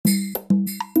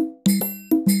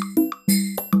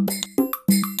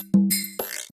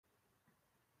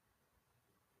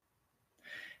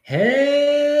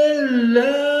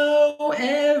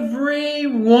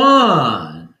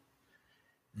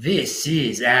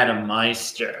is Adam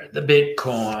Meister, the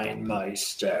Bitcoin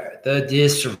Meister, the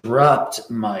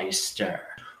Disrupt Meister.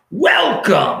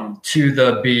 Welcome to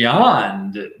the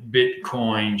Beyond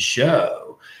Bitcoin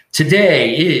Show.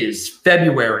 Today is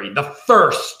February the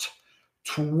 1st,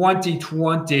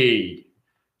 2020.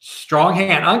 Strong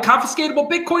hand.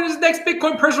 Unconfiscatable Bitcoin is the next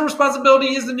Bitcoin. Personal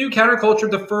responsibility is the new counterculture.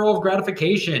 Deferral of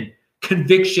gratification.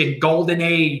 Conviction. Golden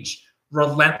age.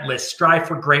 Relentless. Strive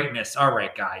for greatness. All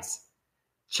right, guys.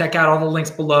 Check out all the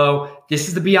links below. This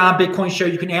is the Beyond Bitcoin Show.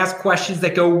 You can ask questions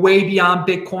that go way beyond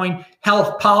Bitcoin,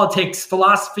 health, politics,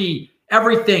 philosophy,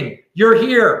 everything. You're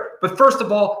here. But first of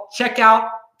all, check out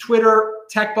Twitter,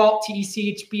 TechBalt,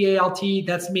 TechBalt.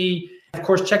 That's me. Of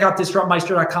course, check out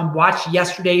DisruptMeister.com. Watch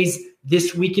yesterday's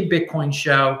This Week in Bitcoin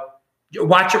show.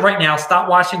 Watch it right now. Stop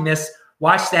watching this.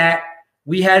 Watch that.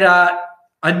 We had a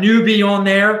newbie on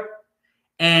there,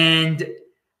 and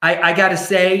I got to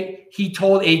say, he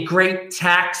told a great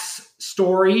tax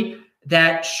story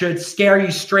that should scare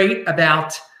you straight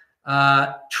about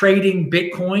trading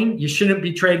Bitcoin. You shouldn't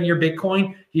be trading your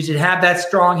Bitcoin. You should have that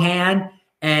strong hand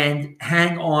and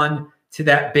hang on to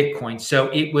that Bitcoin. So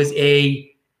it was a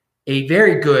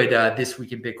very good This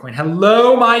Week in Bitcoin.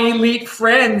 Hello, my elite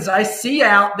friends. I see you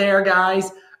out there, guys.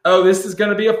 Oh, this is going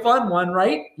to be a fun one,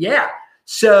 right? Yeah.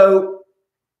 So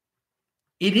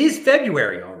it is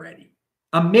February already.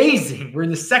 Amazing. We're in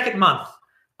the second month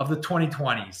of the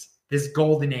 2020s, this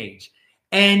golden age.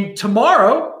 And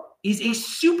tomorrow is a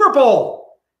Super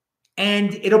Bowl.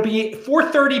 And it'll be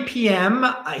 4:30 p.m.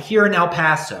 Here in El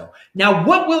Paso. Now,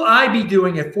 what will I be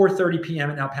doing at 4:30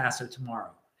 p.m. in El Paso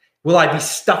tomorrow? Will I be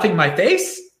stuffing my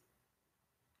face?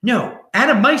 No.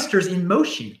 Adam Meister's in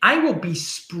motion. I will be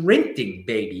sprinting,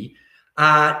 baby.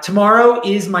 Tomorrow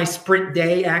is my sprint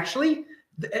day, actually.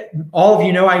 All of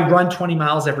you know I run 20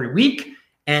 miles every week.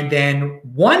 And then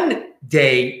one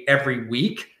day every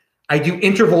week, I do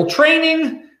interval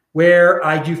training where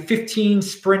I do 15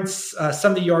 sprints,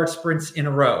 70-yard sprints in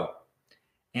a row.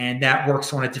 And that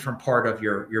works on a different part of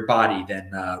your body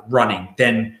than running,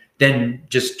 than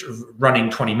just running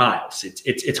 20 miles.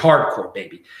 It's hardcore,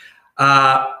 baby.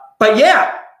 But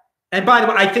yeah, and by the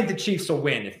way, I think the Chiefs will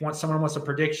win. If someone wants a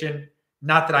prediction,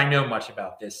 not that I know much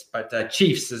about this, but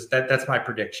Chiefs that's my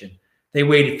prediction. They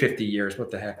waited 50 years. What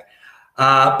the heck?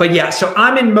 But yeah, so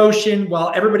I'm in motion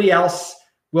while everybody else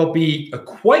will be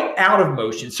quite out of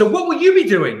motion. So what will you be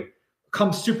doing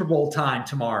come Super Bowl time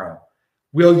tomorrow?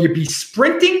 Will you be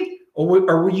sprinting or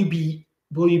will you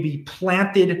be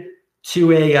planted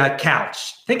to a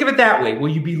couch? Think of it that way. Will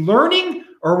you be learning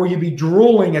or will you be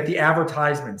drooling at the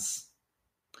advertisements?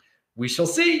 We shall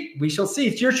see. We shall see.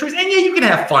 It's your choice. And yeah, you can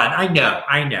have fun. I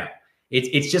know.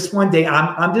 It's just one day.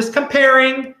 I'm just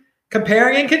comparing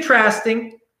and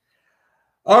contrasting.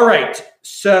 All right.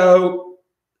 So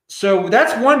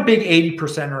that's one big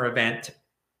 80%er event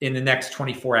in the next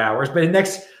 24 hours. But in the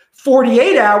next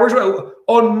 48 hours,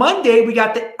 on Monday, we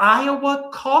got the Iowa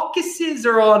caucuses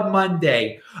are on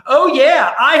Monday. Oh,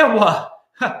 yeah, Iowa.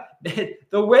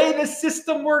 The way the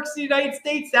system works in the United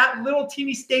States, that little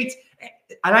teeny states.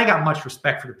 And I got much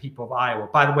respect for the people of Iowa.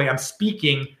 By the way, I'm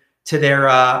speaking to their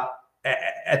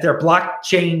at their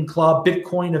blockchain club,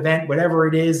 Bitcoin event, whatever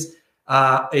it is.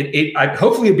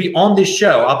 Hopefully it'll be on this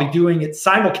show. I'll be doing it,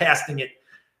 simulcasting it.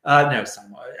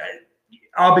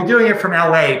 I'll be doing it from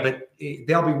LA, but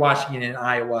they'll be watching it in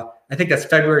Iowa. I think that's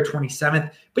February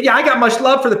 27th. But yeah, I got much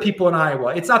love for the people in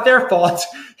Iowa. It's not their fault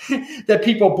that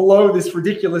people blow this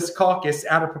ridiculous caucus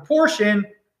out of proportion.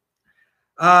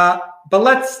 But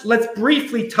let's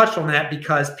briefly touch on that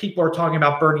because people are talking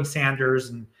about Bernie Sanders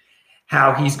and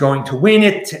how he's going to win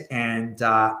it. And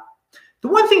the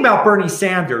one thing about Bernie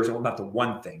Sanders, well, not the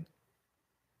one thing,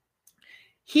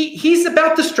 he's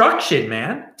about destruction,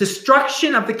 man.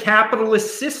 Destruction of the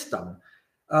capitalist system,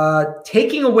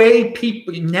 taking away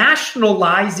people,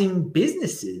 nationalizing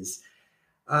businesses,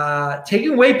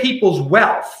 taking away people's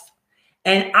wealth.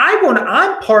 And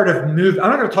I'm part of move.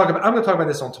 I'm going to talk about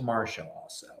this on tomorrow's show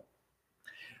also.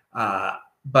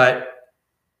 But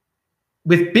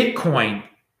with Bitcoin,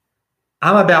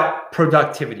 I'm about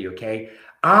productivity. Okay.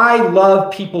 I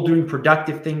love people doing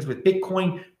productive things with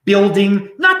Bitcoin, building,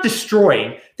 not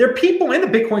destroying. There are people in the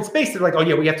Bitcoin space that are like, oh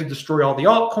yeah, we have to destroy all the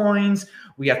altcoins.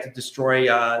 We have to destroy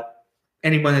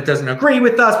anyone that doesn't agree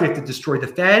with us. We have to destroy the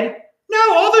Fed.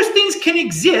 No, all those things can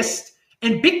exist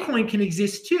and Bitcoin can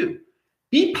exist too.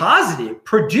 Be positive,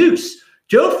 produce.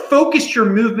 Don't focus your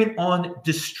movement on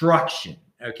destruction,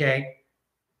 okay?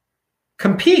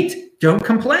 Compete, don't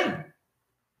complain.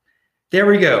 There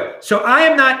we go. So I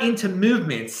am not into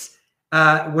movements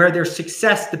where their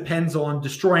success depends on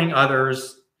destroying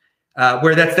others,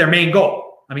 where that's their main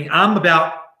goal. I mean, I'm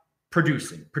about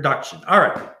production. All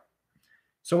right.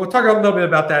 So we'll talk a little bit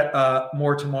about that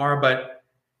more tomorrow, but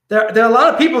there are a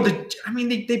lot of people that, I mean,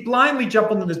 they blindly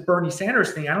jump into this Bernie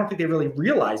Sanders thing. I don't think they really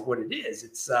realize what it is.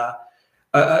 It's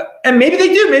and maybe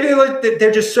they do. Maybe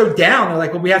they're just so down. They're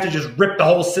like, well, we have to just rip the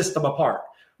whole system apart.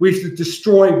 We have to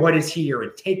destroy what is here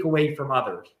and take away from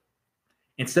others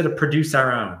instead of produce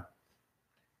our own.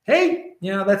 Hey,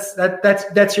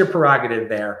 that's your prerogative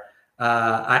there.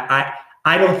 I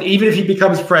don't. Even if he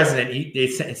becomes president,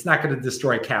 it's not going to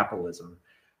destroy capitalism.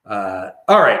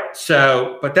 All right.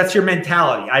 So, but that's your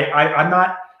mentality. I'm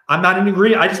not in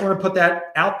agreement. I just want to put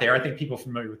that out there. I think people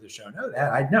familiar with the show know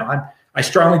that. I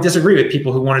strongly disagree with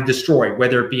people who want to destroy,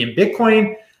 whether it be in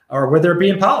Bitcoin or whether it be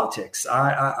in politics.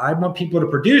 I want people to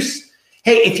produce.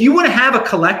 Hey, if you want to have a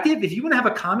collective, if you want to have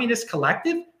a communist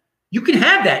collective, you can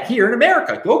have that here in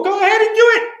America. Go ahead and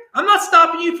do it. I'm not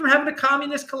stopping you from having a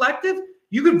communist collective.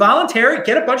 You can voluntarily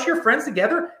get a bunch of your friends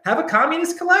together, have a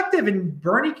communist collective, and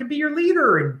Bernie can be your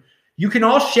leader, and you can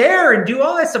all share and do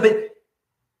all that stuff. But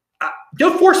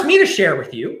don't force me to share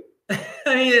with you.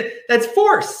 I mean, that's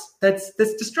force. That's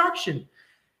destruction.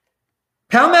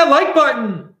 Pound that like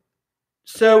button.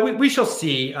 So we shall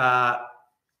see. How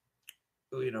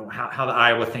the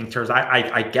Iowa thing turns.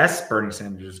 I guess Bernie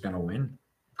Sanders is going to win.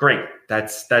 Great.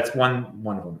 That's one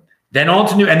of them. Then on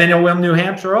to and then he'll win New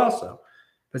Hampshire also,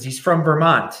 because he's from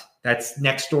Vermont. That's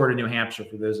next door to New Hampshire.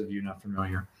 For those of you not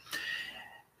familiar,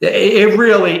 it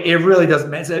really doesn't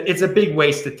matter. It's a big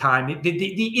waste of time.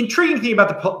 The intriguing thing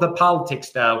about the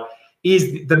politics, though,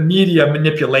 is the media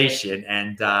manipulation,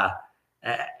 and I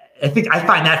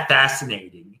find that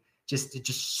fascinating.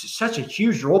 Just such a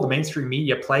huge role the mainstream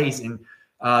media plays in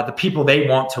the people they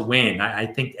want to win. I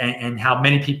think, and how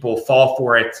many people fall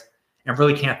for it and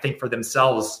really can't think for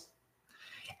themselves.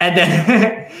 And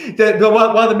then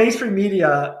while the mainstream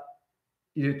media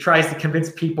tries to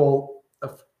convince people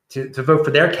to vote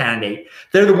for their candidate,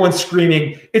 they're the ones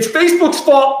screaming, "It's Facebook's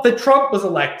fault that Trump was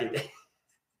elected."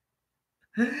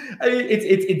 I mean,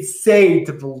 it's insane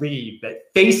to believe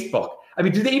that Facebook. I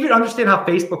mean, do they even understand how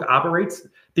Facebook operates?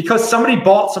 Because somebody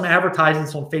bought some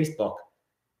advertisements on Facebook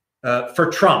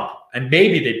for Trump, and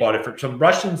maybe they bought it for some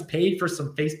Russians paid for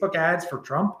some Facebook ads for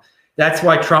Trump. That's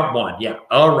why Trump won. Yeah.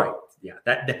 All right. Yeah.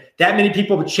 That many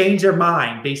people would change their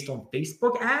mind based on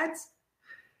Facebook ads.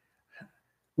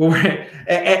 Well,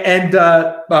 and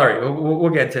all right, we'll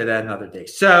get to that another day.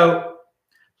 So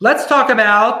let's talk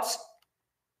about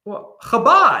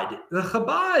Chabad, the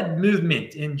Chabad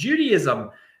movement in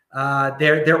Judaism.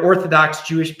 They're Orthodox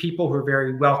Jewish people who are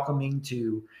very welcoming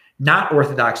to not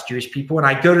Orthodox Jewish people. And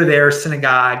I go to their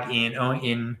synagogue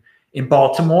in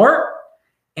Baltimore,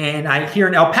 and here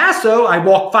in El Paso, I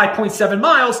walk 5.7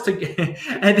 miles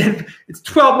and then it's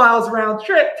 12 miles round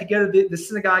trip to go to the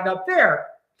synagogue up there.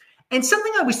 And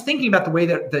something I was thinking about the way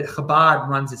that Chabad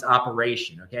runs its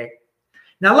operation. Okay,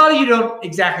 now a lot of you don't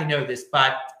exactly know this,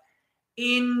 but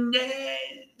in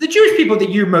the Jewish people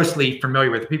that you're mostly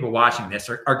familiar with, the people watching this,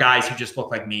 are guys who just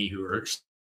look like me, who are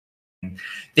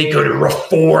they go to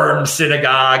Reform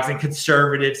synagogues and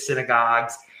conservative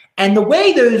synagogues. And the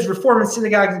way those Reform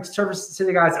synagogues and conservative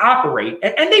synagogues operate,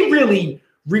 and they really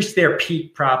reached their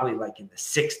peak probably like in the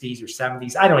 60s or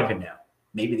 70s. I don't even know.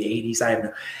 Maybe the 80s. I don't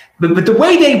know. But the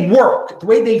way they work, the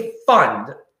way they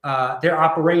fund their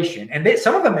operation, and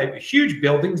some of them have huge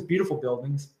buildings, beautiful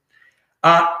buildings.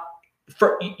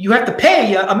 You have to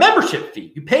pay a membership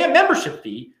fee. You pay a membership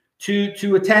fee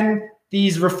to attend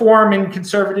these Reform and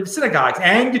conservative synagogues,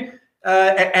 and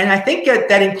I think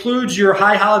that includes your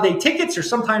high holiday tickets, or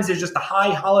sometimes there's just a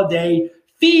high holiday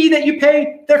fee that you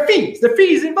pay. Their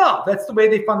fees involved. That's the way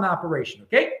they fund the operation.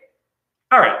 Okay,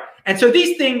 all right. And so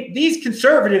these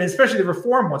conservative, especially the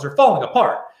Reform ones, are falling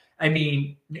apart. I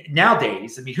mean,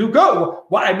 nowadays, who go?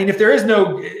 Well, I mean, if there is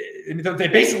no, they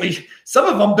basically, some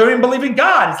of them don't even believe in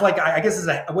God. It's like, I guess it's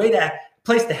a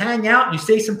place to hang out and you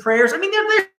say some prayers. I mean,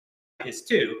 they're this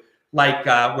too, like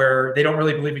where they don't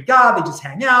really believe in God. They just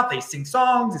hang out, they sing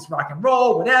songs, it's rock and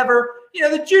roll, whatever.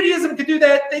 The Judaism could do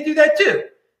that. They do that too.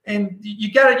 And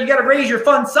you gotta raise your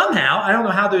funds somehow. I don't know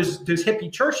how those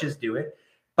hippie churches do it,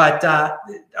 but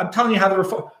I'm telling you how the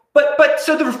Reform. But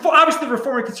so obviously the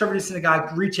Reform and conservative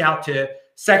synagogue reach out to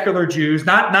secular Jews,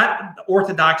 not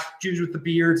Orthodox Jews with the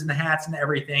beards and the hats and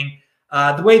everything.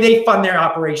 The way they fund their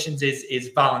operations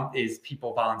is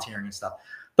people volunteering and stuff.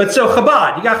 But so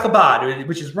Chabad, you got Chabad,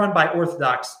 which is run by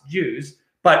Orthodox Jews,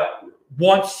 but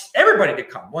wants everybody to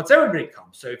come.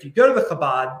 So if you go to the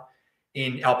Chabad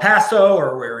in El Paso,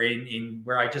 or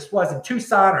where I just was in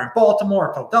Tucson, or in Baltimore,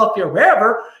 or Philadelphia, or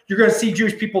wherever, you're going to see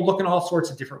Jewish people looking all sorts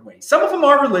of different ways. Some of them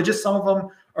are religious. Some of them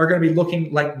are going to be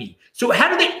looking like me. So how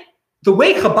do they the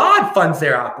way Chabad funds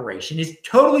their operation is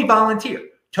totally volunteer.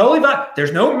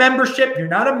 There's no membership. You're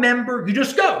not a member. You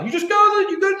just go. You go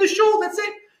to the shul. That's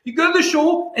it. You go to the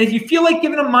shul, and if you feel like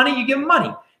giving them money, you give them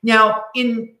money. Now,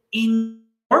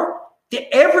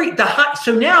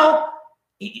 so now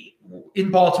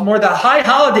in Baltimore, the high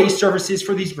holiday services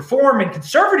for these reform and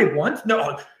conservative ones,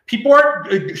 no, people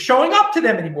aren't showing up to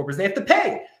them anymore because they have to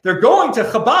pay. They're going to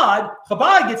Chabad.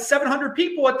 Chabad gets 700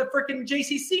 people at the freaking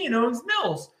JCC in Owings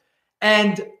Mills.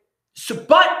 And so,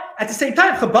 but at the same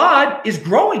time, Chabad is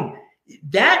growing.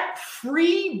 That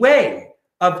freeway,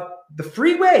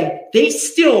 they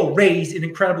still raise an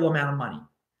incredible amount of money.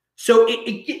 So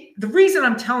the reason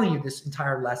I'm telling you this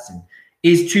entire lesson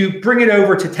is to bring it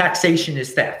over to taxation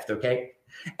is theft, okay?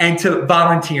 And to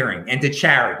volunteering and to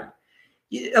charity.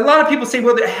 A lot of people say,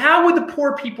 well, how would the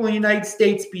poor people in the United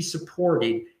States be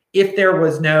supported if there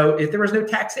was no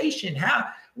taxation?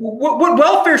 What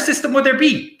welfare system would there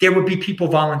be? There would be people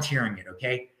volunteering it,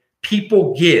 okay?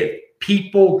 People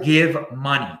give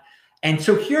money. And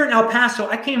so here in El Paso,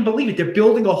 I can't believe it. They're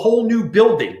building a whole new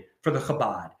building for the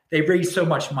Chabad. They raised so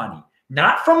much money,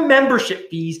 not from membership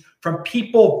fees, from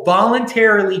people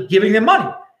voluntarily giving them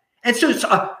money. And so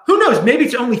who knows? Maybe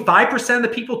it's only 5% of the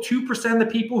people, 2% of the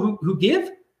people who give,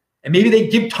 and maybe they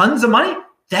give tons of money.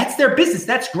 That's their business.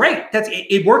 That's great.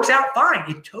 It works out fine.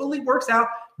 It totally works out.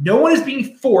 No one is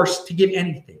being forced to give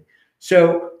anything.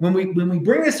 So when we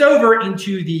bring this over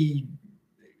into the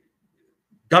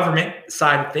government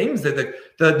side of things,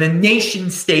 the nation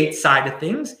state side of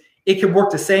things, it can work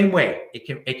the same way.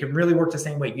 It can really work the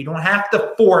same way. You don't have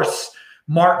to force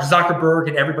Mark Zuckerberg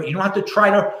and everybody. You don't have to try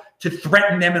to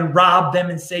threaten them and rob them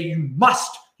and say you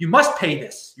must pay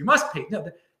this. You must pay. No,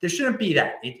 there shouldn't be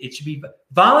that. It should be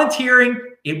volunteering.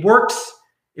 It works.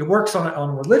 It works on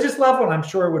a religious level, and I'm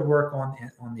sure it would work on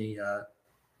the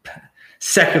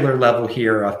secular level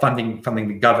here, funding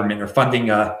the government or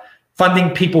funding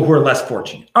people who are less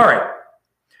fortunate. All right.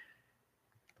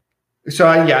 So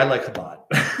I like Chabad.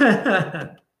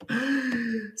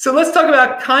 So let's talk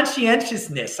about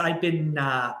conscientiousness. I've been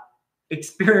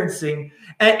experiencing,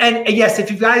 and yes, if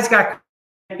you guys got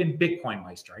in Bitcoin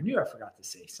Meister, I knew I forgot to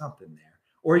say something there.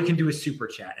 Or you can do a super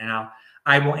chat, and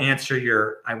I will answer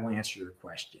your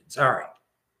questions. All right.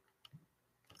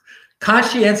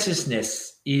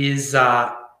 Conscientiousness is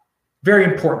very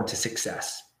important to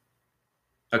success.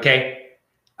 Okay,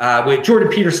 Jordan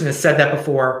Peterson has said that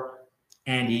before.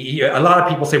 And a lot of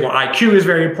people say, well, IQ is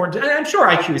very important. And I'm sure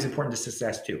IQ is important to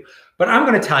success too. But I'm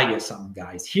going to tell you something,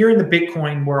 guys. Here in the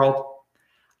Bitcoin world,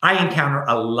 I encounter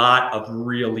a lot of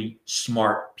really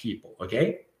smart people,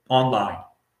 okay, online.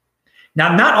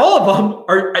 Now, not all of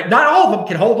them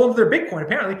can hold on to their Bitcoin,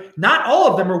 apparently. Not all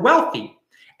of them are wealthy.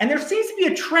 And there seems to be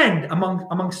a trend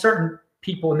among certain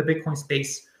people in the Bitcoin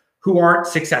space who aren't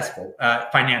successful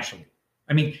financially.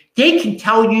 I mean, they can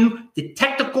tell you the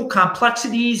technical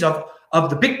complexities of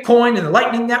the Bitcoin and the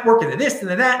Lightning Network and the this and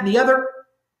the that and the other.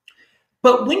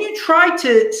 But when you try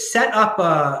to set up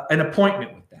an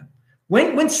appointment with them,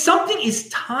 when something is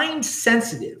time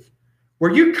sensitive,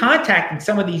 where you're contacting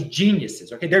some of these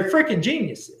geniuses, okay, they're freaking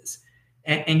geniuses,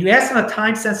 and you ask them a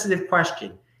time sensitive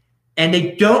question and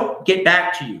they don't get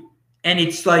back to you. And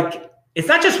it's like, it's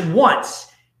not just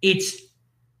once, it's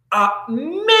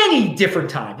many different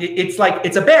times. It's like,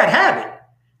 it's a bad habit.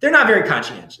 They're not very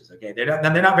conscientious, okay? They're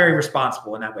not very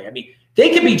responsible in that way. I mean, they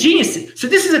can be geniuses. So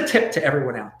this is a tip to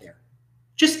everyone out there.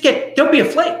 Don't be a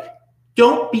flake.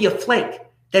 Don't be a flake.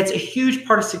 That's a huge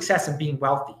part of success in being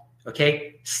wealthy,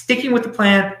 okay? Sticking with the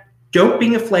plan. Don't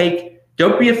be a flake.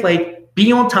 Don't be a flake.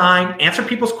 Be on time. Answer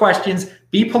people's questions.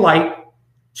 Be polite.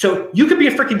 So you could be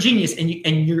a freaking genius,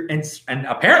 and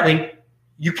apparently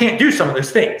you can't do some of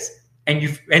those things. And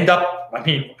you end up, I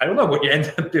mean, I don't know what you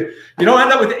end up doing. You don't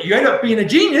end up with it. You end up being a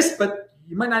genius, but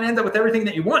you might not end up with everything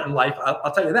that you want in life.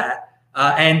 I'll tell you that.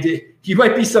 And you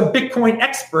might be some Bitcoin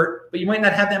expert, but you might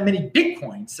not have that many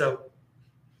Bitcoins. So,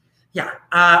 yeah.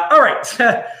 All right.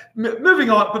 Moving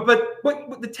on. But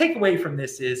what the takeaway from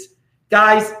this is,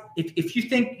 guys, if you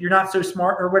think you're not so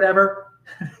smart or whatever,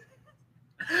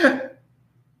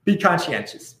 be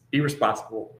conscientious, be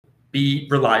responsible. Be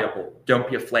reliable. Don't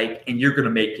be a flake, and you're going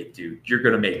to make it, dude. You're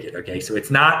going to make it. Okay, so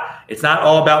it's not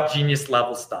all about genius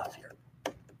level stuff here.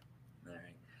 All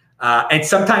right. And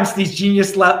sometimes these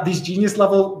genius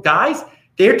level guys,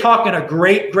 they're talking a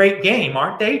great game,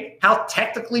 aren't they? How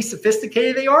technically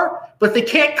sophisticated they are, but they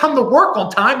can't come to work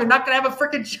on time. They're not going to have a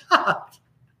freaking job.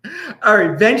 All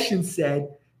right. Vention said,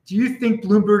 "Do you think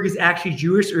Bloomberg is actually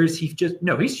Jewish, or is he just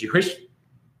no? He's Jewish.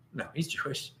 No, he's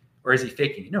Jewish, or is he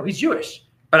faking it? No, he's Jewish."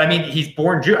 But I mean, he's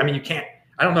born Jew. I mean, you can't.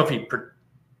 I don't know if he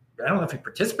I don't know if he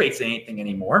participates in anything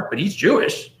anymore, but he's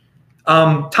Jewish.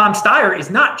 Tom Steyer is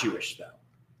not Jewish, though.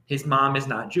 His mom is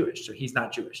not Jewish, so he's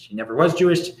not Jewish. He never was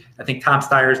Jewish. I think Tom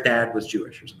Steyer's dad was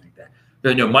Jewish or something like that.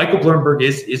 But no, Michael Bloomberg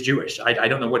is Jewish. I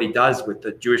don't know what he does with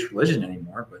the Jewish religion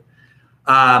anymore. But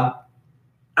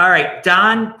all right,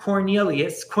 Don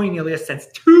Cornelius sends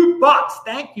 $2.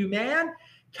 Thank you, man.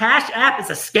 Cash App is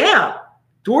a scam.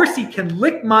 Dorsey can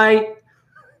lick my.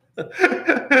 I'm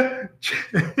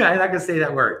not gonna say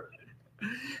that word.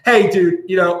 Hey, dude,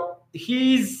 you know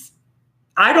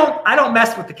I don't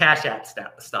mess with the Cash App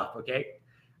stuff. Okay,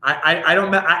 I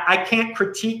don't. I can't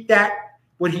critique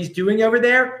what he's doing over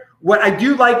there. What I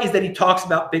do like is that he talks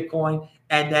about Bitcoin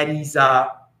and that he's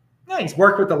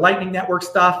worked with the Lightning Network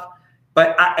stuff.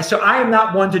 But so I am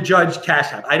not one to judge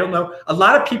Cash App. I don't know. A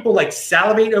lot of people like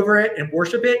salivate over it and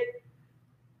worship it.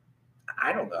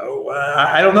 I don't know.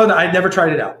 I don't know. I never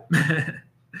tried it out.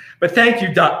 But thank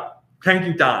you, Don. Thank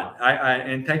you, Don.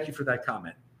 And thank you for that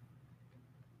comment.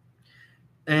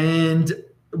 And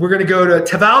we're going to go to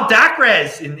Taval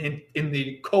Dacres in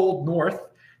the cold north.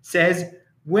 Says,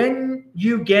 when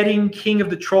you getting King of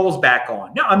the Trolls back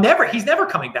on? No, he's never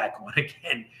coming back on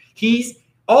again.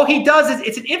 All he does is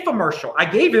it's an infomercial.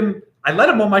 I let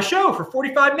him on my show for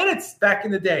 45 minutes back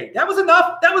in the day. That was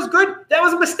enough. That was good. That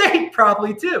was a mistake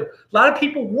probably too. A lot of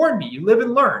people warned me, you live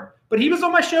and learn. But he was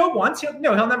on my show once. He'll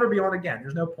never be on again.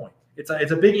 There's no point. It's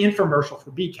a big infomercial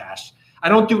for Bcash. I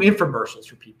don't do infomercials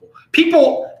for people.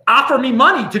 People offer me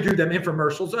money to do them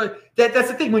infomercials. That's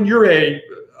the thing. When you're an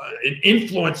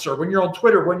influencer, when you're on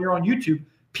Twitter, when you're on YouTube,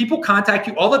 people contact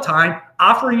you all the time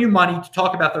offering you money to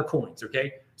talk about their coins,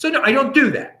 okay? So no, I don't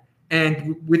do that.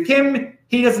 And with him,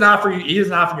 he doesn't offer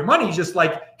you money. He's just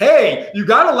like, hey, you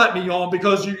got to let me on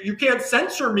because you can't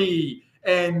censor me.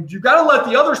 And you got to let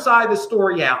the other side of the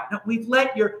story out. No, it's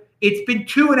been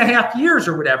 2.5 years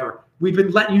or whatever. We've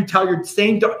been letting you tell your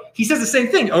same, he says the same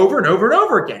thing over and over and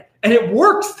over again. And it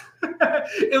works.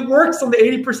 It works on the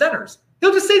 80%ers.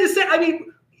 He'll just say the same. I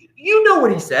mean, you know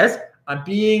what he says. I'm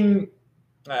being,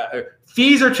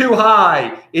 fees are too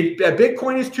high.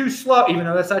 Bitcoin is too slow, even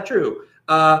though that's not true.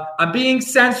 I'm being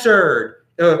censored.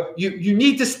 You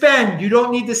need to spend. You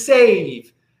don't need to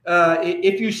save.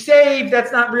 If you save,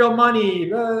 that's not real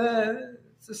money.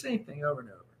 It's the same thing over and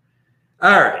over.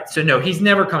 All right. So no, he's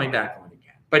never coming back on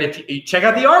again. But if you check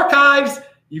out the archives,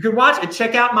 you can watch and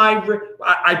check out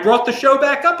I brought the show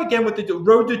back up again with the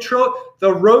road to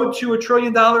 $1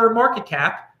 trillion market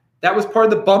cap. That was part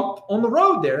of the bump on the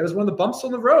road there. It was one of the bumps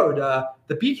on the road,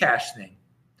 the Bcash thing.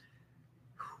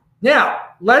 Now,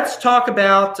 let's talk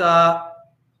about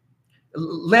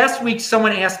last week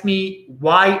someone asked me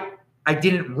why I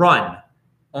didn't run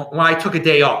when I took a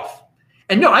day off.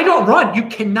 And no, I don't run. You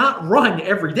cannot run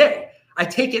every day. I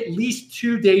take at least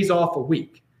 2 days off a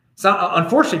week. So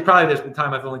unfortunately, probably there's been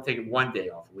time I've only taken 1 day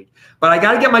off a week. But I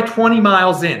got to get my 20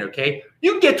 miles in, okay?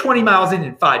 You can get 20 miles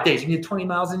in 5 days. You can get 20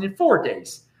 miles in 4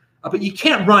 days. But you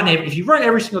can't run. If you run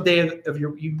every single day of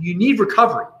you need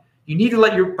recovery. You need to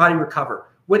let your body recover.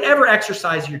 Whatever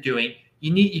exercise you're doing,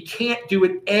 you can't do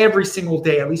it every single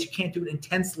day. At least you can't do it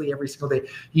intensely every single day.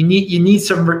 You need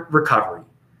some recovery.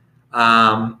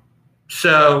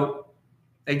 So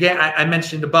again, I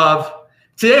mentioned above,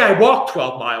 today I walked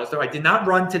 12 miles, though I did not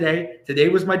run today. Today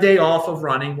was my day off of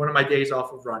running, one of my days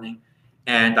off of running.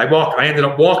 And I ended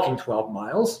up walking 12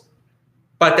 miles.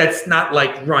 But that's not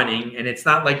like running, and it's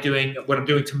not like doing what I'm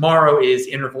doing tomorrow is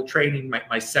interval training,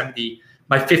 my 15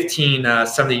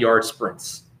 70-yard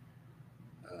sprints.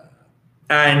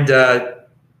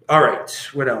 All right,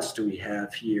 what else do we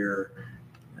have here?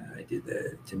 I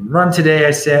didn't run today,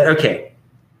 I said. Okay.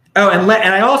 Oh, and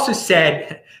I also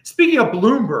said, speaking of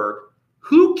Bloomberg,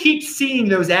 who keeps seeing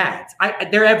those ads?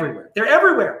 They're everywhere. They're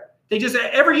everywhere. They just,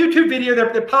 every YouTube video,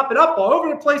 they're popping up all over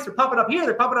the place. They're popping up here.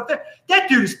 They're popping up there. That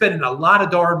dude is spending a lot of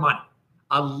darn money.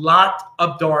 A lot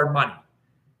of darn money.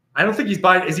 I don't think he's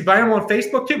buying. Is he buying them on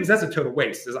Facebook too? Because that's a total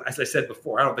waste. As I said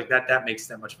before, I don't think that makes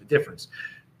that much of a difference.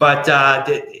 But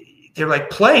they're like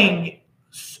playing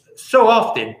so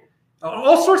often.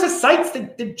 All sorts of sites,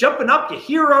 they're jumping up. You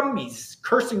hear him. He's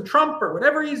cursing Trump or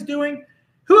whatever he's doing.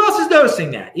 Who else is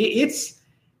noticing that?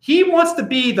 He wants to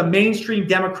be the mainstream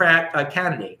Democrat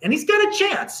candidate, and he's got a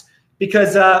chance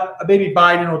because maybe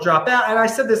Biden will drop out. And I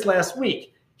said this last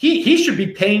week. He should be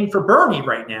paying for Bernie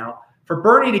right now, for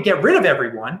Bernie to get rid of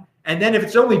everyone. And then if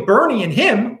it's only Bernie and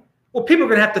him, well, people are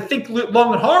going to have to think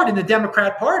long and hard in the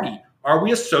Democrat Party. Are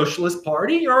we a socialist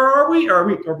party, or are we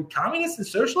communists and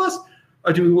socialists?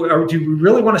 Or do we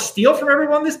really want to steal from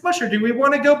everyone this much, or do we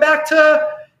want to go back to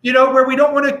where we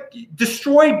don't want to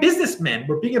destroy businessmen?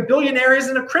 We're being a billionaire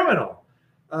isn't a criminal.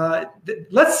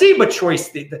 Let's see what choice.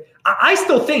 I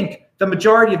still think the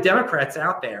majority of Democrats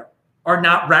out there are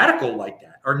not radical like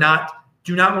that, or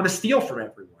do not want to steal from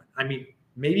everyone. I mean,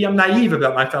 maybe I'm naive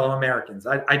about my fellow Americans.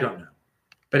 I don't know.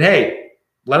 But hey,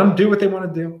 let them do what they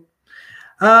want to do.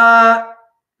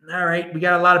 All right. We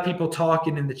got a lot of people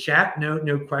talking in the chat.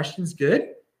 No questions. Good.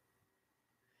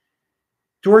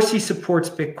 Dorsey supports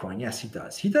Bitcoin. Yes, he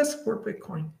does. He does support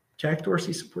Bitcoin. Jack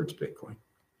Dorsey supports Bitcoin.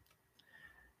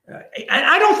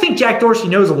 I don't think Jack Dorsey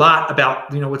knows a lot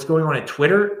about what's going on at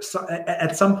Twitter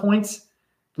at some points.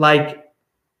 Like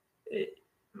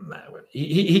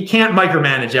he can't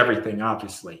micromanage everything.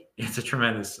 Obviously, it's a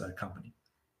tremendous company.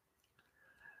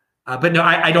 But no,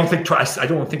 I don't think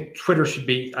Twitter should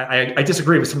be. I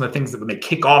disagree with some of the things that may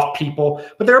kick off people.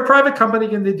 But they're a private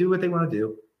company and they do what they want to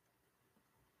do.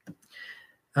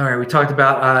 All right, we talked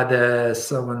about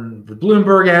the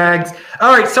Bloomberg ads.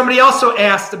 All right, somebody also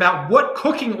asked about what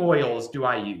cooking oils do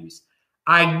I use.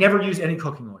 I never use any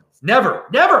cooking oils. Never.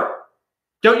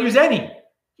 Don't use any.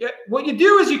 What you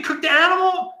do is you cook the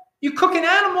animal. You cook an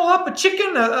animal up, a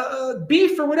chicken, a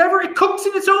beef, or whatever. It cooks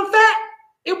in its own fat.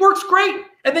 It works great.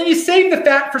 And then you save the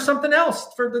fat for something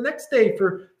else for the next day,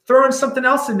 for throwing something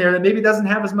else in there that maybe doesn't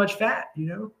have as much fat,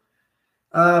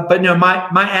 But no,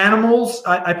 my animals,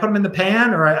 I put them in the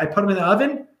pan or I put them in the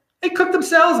oven. They cook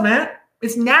themselves, man.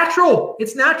 It's natural.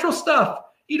 It's natural stuff.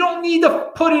 You don't need to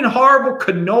put in horrible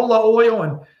canola oil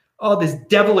and all this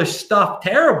devilish stuff.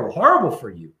 Terrible, horrible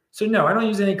for you. So no, I don't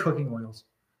use any cooking oils.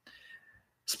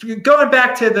 Going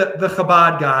back to the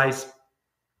Chabad guys,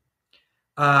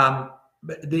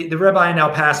 the rabbi in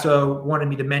El Paso wanted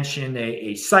me to mention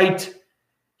a site.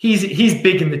 He's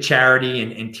big in the charity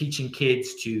and teaching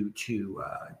kids to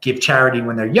give charity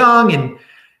when they're young. And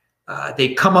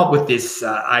they come up with this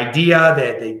idea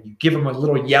that you give them a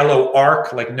little yellow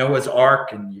ark, like Noah's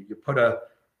Ark, and you put a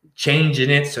change in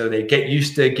it so they get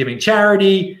used to giving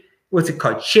charity. What's it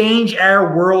called?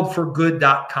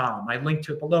 ChangeOurWorldForGood.com. I linked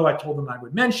to it below. I told them I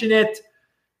would mention it.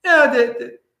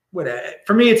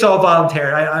 For me, it's all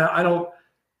voluntary. I don't.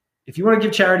 If you want to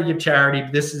give charity, give charity.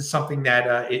 This is something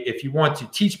that if you want to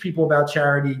teach people about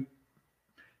charity,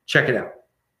 check it out.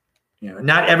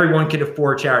 Not everyone can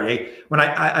afford charity. When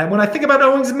I think about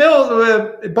Owings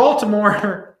Mills,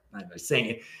 Baltimore, I'm not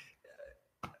saying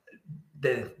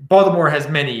it. Baltimore has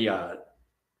many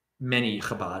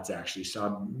Chabads actually. So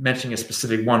I'm mentioning a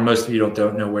specific one. Most of you don't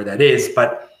know where that is,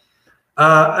 but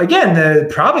again,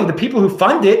 probably the people who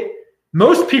fund it,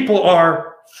 most people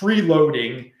are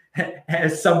freeloading,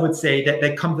 as some would say,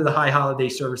 that come to the high holiday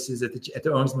services at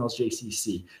the Owings Mills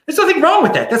JCC. There's nothing wrong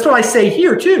with that. That's what I say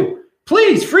here too.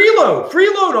 Please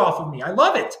freeload off of me. I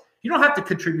love it. You don't have to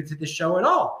contribute to this show at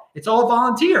all. It's all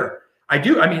volunteer. I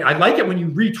like it when you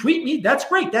retweet me. That's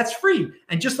great. That's free.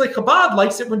 And just like Chabad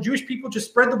likes it when Jewish people just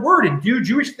spread the word and do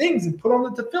Jewish things and put on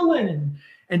the tefillin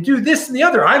and do this and the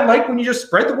other. I like when you just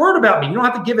spread the word about me. You don't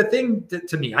have to give a thing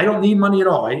to me. I don't need money at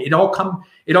all. It all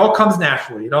comes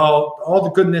naturally. All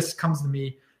the goodness comes to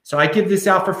me. So I give this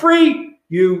out for free.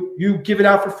 You give it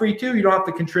out for free too. You don't have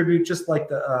to contribute, just like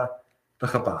the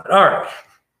Chabad. All right.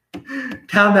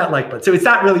 Pound that like button. So it's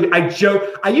not really, I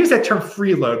joke. I use that term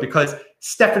freeload because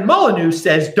Stefan Molyneux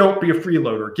says, don't be a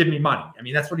freeloader. Give me money. I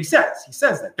mean, that's what he says. He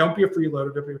says that. Don't be a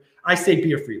freeloader. I say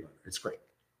be a freeloader. It's great.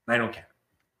 I don't care.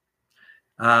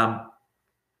 Now,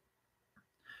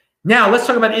 let's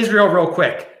talk about Israel real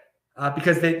quick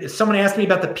because someone asked me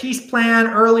about the peace plan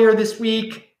earlier this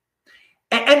week.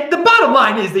 And the bottom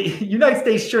line is the United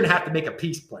States shouldn't have to make a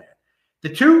peace plan. The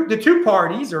two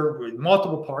parties, or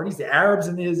multiple parties, the Arabs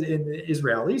and the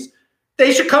Israelis,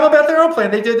 they should come about their own plan.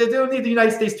 They don't need the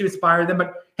United States to inspire them.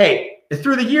 But hey,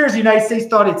 through the years, the United States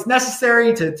thought it's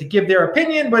necessary to give their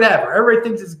opinion, whatever. Everybody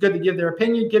thinks it's good to give their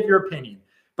opinion. Give your opinion.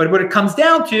 But what it comes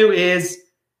down to is,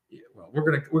 well, we're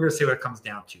gonna say what it comes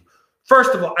down to.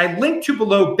 First of all, I linked to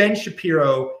below Ben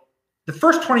Shapiro. The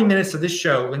first 20 minutes of this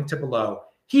show, linked to below.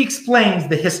 He explains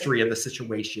the history of the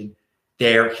situation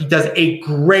there. He does a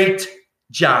great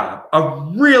job,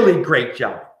 a really great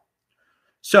job.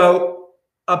 So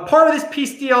a part of this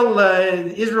peace deal,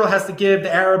 Israel has to give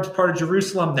the Arabs part of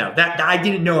Jerusalem. No, that I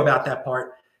didn't know about that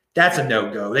part. That's a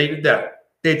no-go.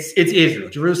 It's Israel.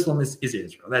 Jerusalem is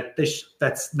Israel.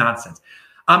 That's nonsense.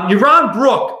 Yaron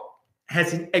Brook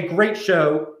has a great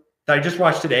show that I just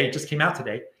watched today. It just came out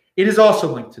today. It is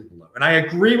also linked to below. And I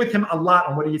agree with him a lot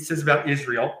on what he says about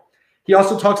Israel. He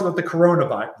also talks about the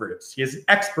coronavirus. He is an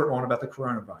expert on about the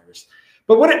coronavirus.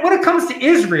 But when it comes to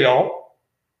Israel,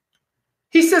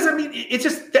 he says, I mean, it's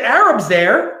just the Arabs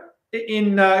there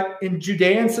in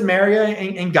Judea and Samaria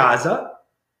and Gaza.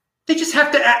 They just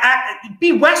have to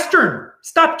be Western.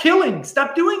 Stop killing.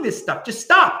 Stop doing this stuff. Just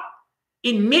stop.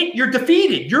 Admit you're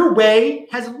defeated. Your way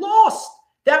has lost.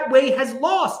 That way has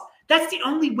lost. That's the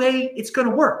only way it's going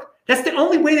to work. That's the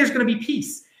only way there's going to be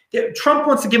peace. Trump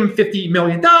wants to give them $50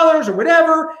 million or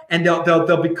whatever, and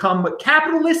they'll become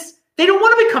capitalists. They don't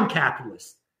want to become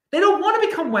capitalists. They don't want to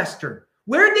become Western.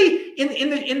 Where they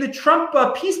in the Trump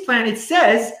peace plan, it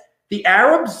says the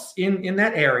Arabs in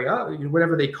that area,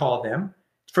 whatever they call them,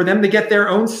 for them to get their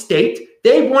own state,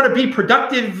 they want to be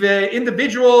productive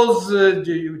individuals,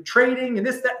 trading and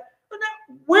this, that.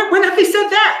 When have they said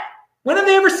that? When have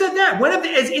they ever said that? When have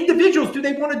they, as individuals, do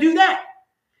they want to do that?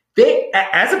 They,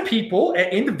 as a people,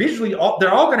 individually,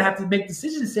 they're all going to have to make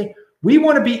decisions and say, we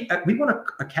want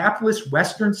a capitalist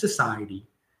Western society,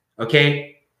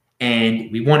 okay? And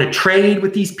we want to trade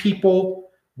with these people.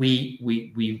 We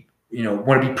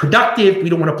want to be productive. We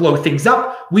don't want to blow things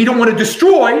up. We don't want to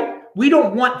destroy. We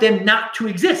don't want them not to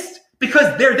exist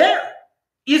because they're there.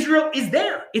 Israel is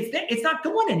there. It's there. It's not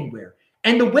going anywhere.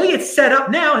 And the way it's set up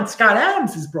now, and Scott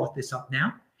Adams has brought this up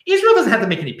now, Israel doesn't have to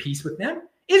make any peace with them.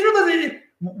 Israel doesn't.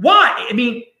 Why? I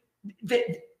mean,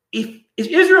 if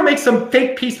Israel makes some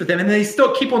fake peace with them and they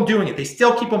still keep on doing it, they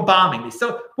still keep on bombing,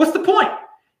 what's the point?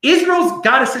 Israel's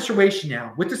got a situation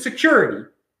now with the security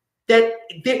that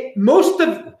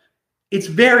it's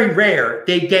very rare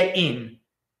they get in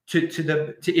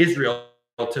to Israel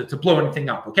to blow anything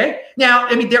up. Okay. Now,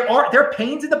 I mean, there are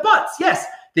pains in the butts. Yes.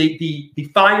 The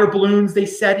fire balloons they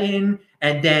set in,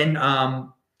 and then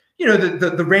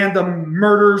the random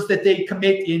murders that they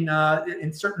commit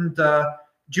in certain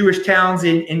Jewish towns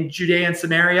in Judea and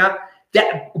Samaria.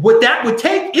 What that would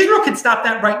take, Israel can stop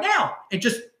that right now and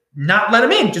just not let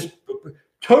them in. Just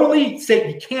totally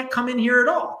say you can't come in here at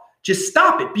all. Just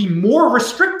stop it. Be more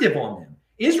restrictive on them.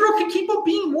 Israel can keep on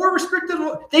being more restrictive.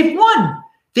 They've won.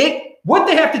 What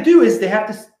they have to do is the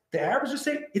Arabs just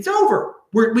say it's over.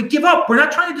 We give up. We're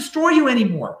not trying to destroy you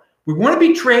anymore. We want to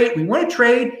be trade. We want to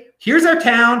trade. Here's our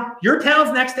town. Your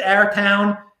town's next to our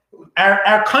town.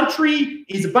 Our country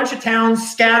is a bunch of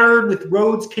towns scattered with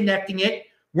roads connecting it.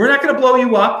 We're not going to blow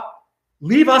you up.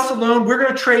 Leave us alone. We're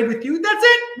going to trade with you. That's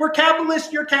it. We're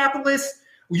capitalists. You're capitalists.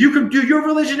 You can do your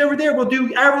religion over there. We'll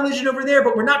do our religion over there,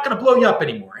 but we're not going to blow you up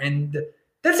anymore. And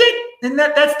that's it. And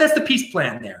that's the peace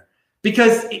plan there.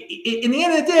 Because in the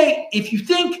end of the day, if you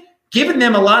think giving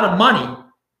them a lot of money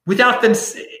without them,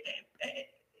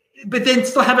 but then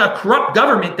still have a corrupt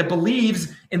government that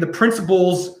believes in the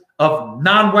principles of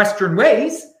non-Western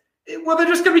ways, well, they're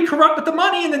just going to be corrupt with the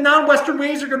money, and the non-Western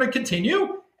ways are going to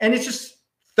continue, and it's just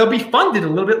they'll be funded a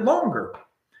little bit longer.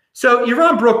 So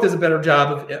Yaron Brook does a better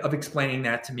job of explaining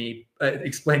that to me, I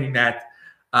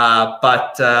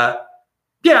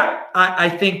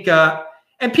think,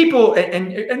 and people,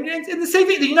 and the same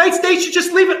thing, the United States should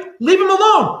just leave them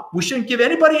alone. We shouldn't give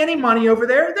anybody any money over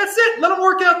there. That's it. Let them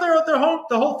work out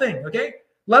the whole thing, okay?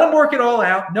 Let them work it all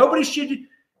out. Nobody should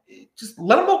just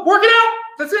let them work it out.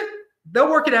 That's it. They'll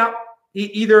work it out.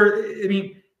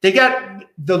 They got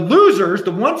the losers,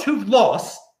 the ones who've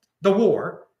lost the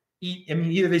war.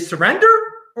 Either they surrender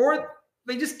or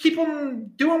they just keep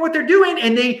on doing what they're doing,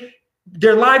 and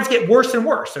their lives get worse and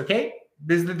worse, okay?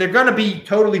 They're going to be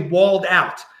totally walled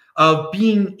out of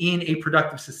being in a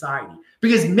productive society,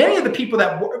 because many of the people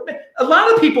a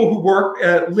lot of people who work,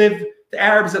 the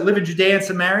Arabs that live in Judea and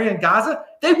Samaria and Gaza,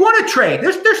 they want to trade.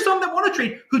 There's some that want to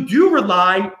trade who do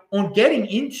rely on getting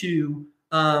into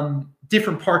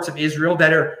different parts of Israel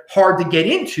that are hard to get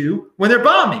into when they're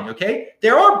bombing. Okay,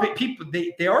 there are people.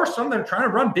 There are some that are trying to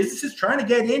run businesses, trying to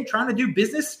get in, trying to do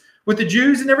business with the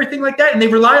Jews and everything like that, and they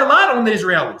rely a lot on the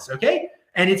Israelis. Okay.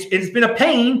 And it's been a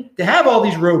pain to have all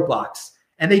these roadblocks,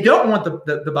 and they don't want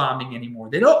the bombing anymore.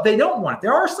 They don't want it.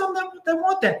 There are some that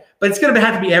want that, but it's going to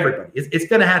have to be everybody. It's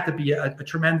going to have to be a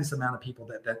tremendous amount of people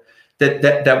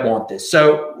that want this.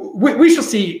 So we shall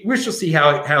see. We shall see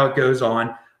how it goes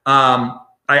on.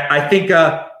 I think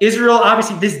Israel,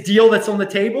 obviously, this deal that's on the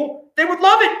table, they would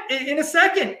love it in a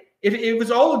second if it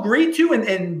was all agreed to,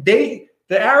 and the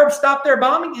Arabs stop their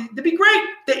bombing. It'd be great.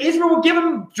 Israel will give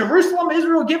them Jerusalem.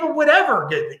 Israel will give them whatever.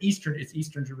 It's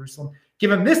Eastern Jerusalem. Give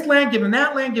them this land, give them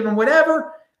that land, give them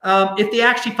whatever. If they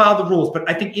actually follow the rules. But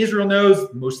I think Israel knows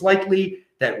most likely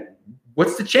that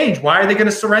what's the change? Why are they going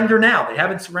to surrender now? They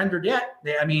haven't surrendered yet.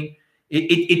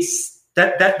 It's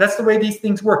that's the way these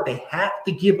things work. They have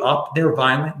to give up their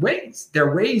violent ways,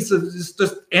 their ways of just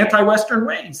anti-Western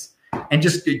ways, and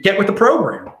just get with the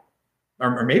program,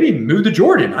 or maybe move to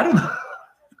Jordan. I don't know.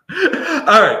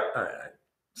 All right.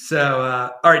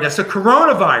 So, all right. Now, so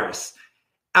coronavirus.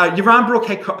 Yaron Brook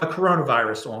had a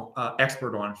coronavirus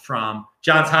expert on from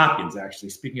Johns Hopkins, actually,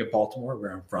 speaking of Baltimore,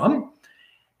 where I'm from.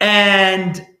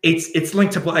 And it's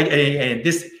linked to, and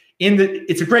this,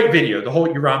 it's a great video, the whole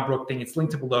Yaron Brook thing. It's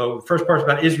linked to below. The first part's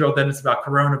about Israel, then it's about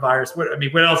coronavirus.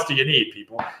 What else do you need,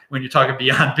 people, when you're talking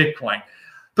beyond Bitcoin?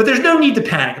 But there's no need to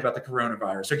panic about the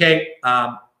coronavirus, okay?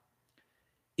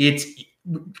 It's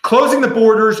closing the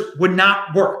borders would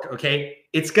not work, okay?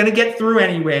 It's going to get through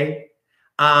anyway.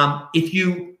 If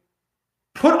you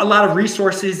put a lot of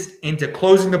resources into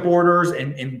closing the borders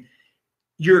and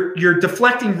you're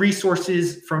deflecting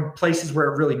resources from places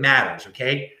where it really matters,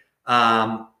 okay?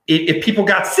 If people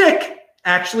got sick,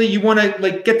 actually, you want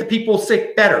to get the people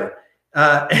sick better,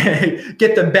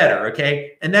 get them better,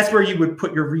 okay? And that's where you would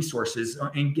put your resources.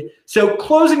 So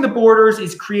closing the borders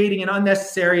is creating an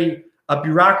unnecessary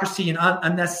bureaucracy, an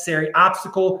unnecessary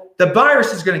obstacle. The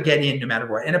virus is going to get in no matter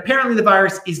what. And apparently the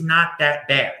virus is not that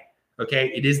bad.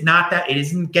 Okay. It is not that. It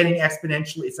isn't getting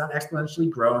exponentially. It's not exponentially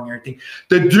growing or anything.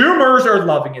 The doomers are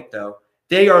loving it, though.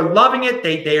 They are loving it.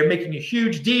 They are making a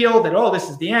huge deal that, oh, this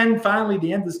is the end. Finally,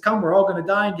 the end has come. We're all going to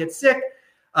die and get sick.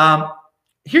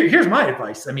 Here's my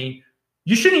advice. I mean,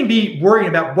 you shouldn't even be worrying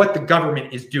about what the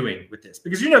government is doing with this,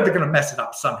 because you know they're going to mess it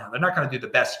up somehow. They're not going to do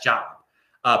the best job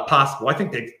possible. I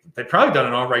think they've probably done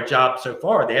an all right job so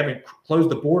far. They haven't closed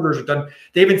the borders or done.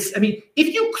 They haven't. I mean,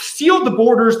 if you sealed the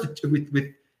borders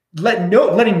with letting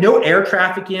no air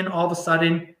traffic in all of a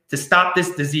sudden to stop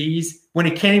this disease when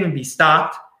it can't even be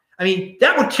stopped, I mean,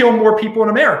 that would kill more people in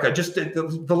America. Just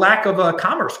the lack of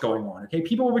commerce going on. Okay,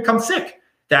 people will become sick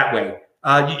that way.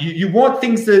 You want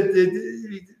things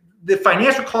the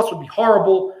financial costs would be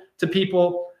horrible to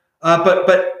people.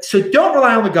 But so don't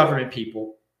rely on the government,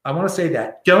 people. I want to say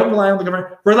that. Don't rely on the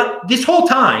government. This whole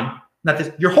time,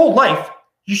 your whole life,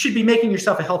 you should be making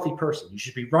yourself a healthy person. You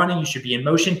should be running. You should be in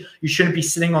motion. You shouldn't be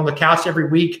sitting on the couch every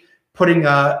week, putting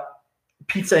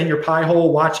pizza in your pie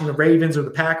hole, watching the Ravens or the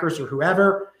Packers or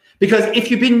whoever. Because if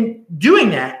you've been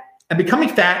doing that and becoming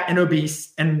fat and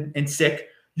obese and sick,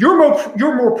 you're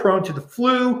more prone to the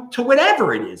flu, to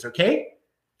whatever it is, okay?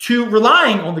 To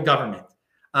relying on the government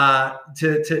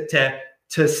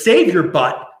to save your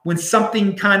butt when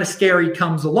something kind of scary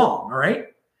comes along, all right?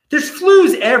 There's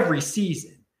flus every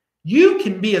season. You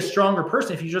can be a stronger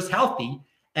person if you're just healthy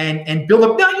and build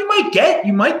up. Now, you might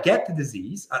get the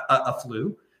disease, a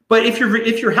flu, but if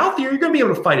you're healthier, you're going to be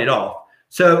able to fight it off.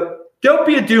 So don't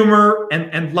be a doomer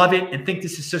and love it and think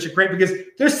this is such a great, because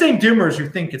there's same doomers who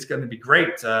think it's going to be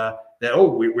great, that,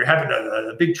 we're having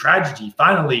a big tragedy.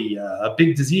 Finally, a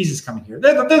big disease is coming here.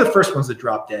 They're the first ones that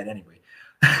drop dead anyway.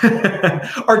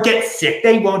 Or get sick.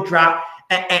 They won't drop.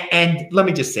 And let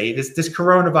me just say, this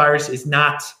coronavirus is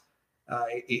not,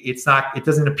 it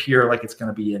doesn't appear like it's going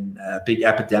to be a big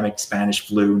epidemic, Spanish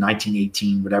flu,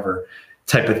 1918, whatever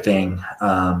type of thing.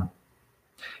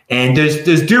 And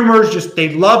there's doomers,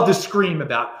 they love to scream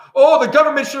about, oh, the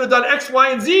government should have done X, Y,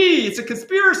 and Z. It's a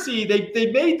conspiracy.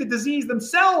 They made the disease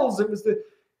themselves. It was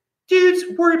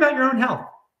dudes, worry about your own health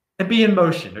and be in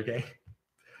motion, okay?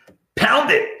 Pound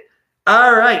it.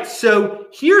 All right. So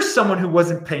here's someone who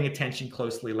wasn't paying attention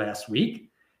closely last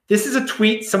week. This is a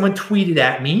tweet. Someone tweeted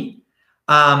at me.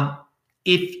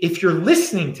 If you're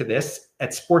listening to this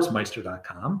at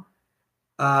sportsmeister.com,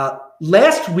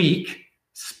 last week's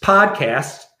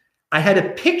podcast, I had a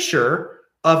picture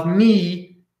of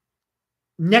me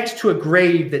next to a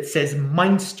grave that says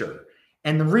Meinster.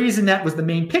 And the reason that was the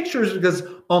main picture is because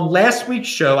on last week's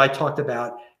show, I talked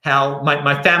about how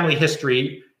my family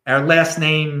history, our last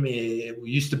name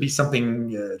used to be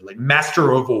something like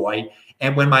Masterovoy.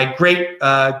 And when my great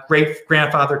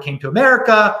grandfather came to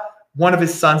America, one of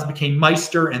his sons became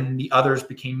Meister and the others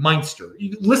became Meinster.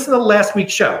 You listen to last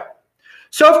week's show.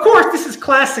 So, of course, this is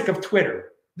classic of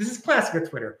Twitter.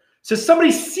 So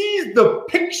somebody sees the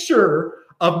picture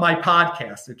of my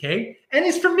podcast, okay, and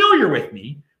is familiar with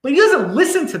me, but he doesn't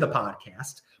listen to the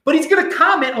podcast, but he's going to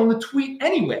comment on the tweet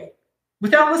anyway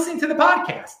without listening to the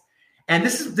podcast. And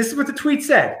this is what the tweet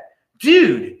said.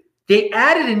 Dude, they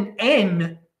added an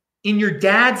N in your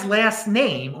dad's last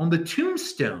name on the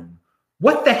tombstone.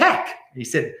 What the heck? He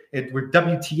said, we're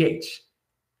WTH.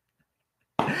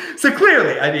 So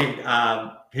clearly, I mean,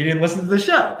 he didn't listen to the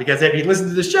show, because if he listened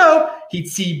to the show, he'd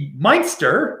see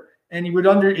Meinster and he would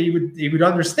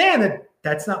understand that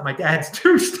that's not my dad's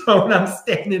tombstone. I'm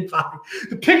standing by.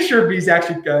 The picture of me is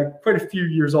actually quite a few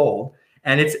years old,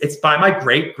 and it's by my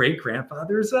great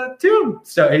grandfather's tomb.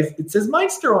 So it says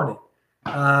Meinster on it,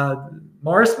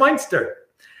 Morris Meinster,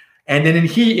 and then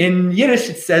in Yiddish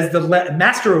it says the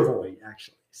Masterovoy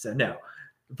actually. So no,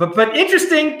 but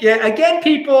interesting. Yeah, again,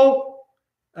 people,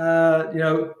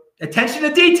 attention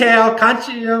to detail,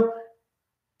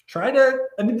 try to,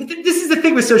 I mean, this is the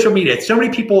thing with social media. So many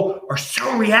people are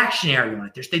so reactionary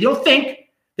on it. They don't think,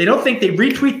 they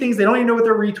retweet things. They don't even know what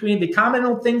they're retweeting. They comment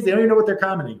on things. They don't even know what they're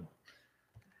commenting on.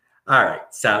 All right.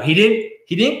 So he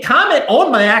didn't comment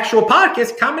on my actual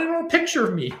podcast, commented on a picture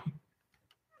of me.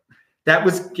 That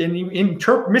was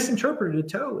misinterpreted it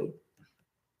totally.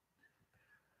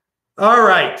 All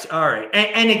right.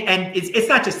 And it's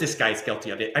not just this guy's guilty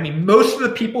of it. I mean, most of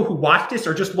the people who watch this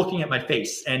are just looking at my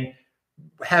face and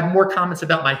have more comments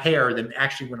about my hair than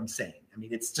actually what I'm saying. I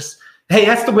mean, it's just, hey,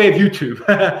 that's the way of YouTube.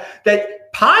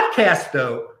 That podcast,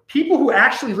 though, people who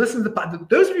actually listen to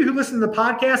those of you who listen to the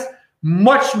podcast,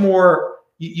 much more,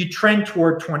 you trend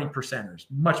toward 20%ers,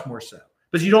 much more so.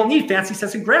 Because you don't need fancy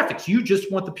sets and graphics. You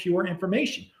just want the pure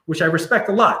information, which I respect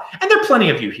a lot. And there are plenty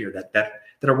of you here that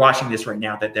are watching this right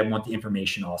now that want the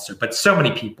information also. But so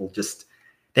many people just,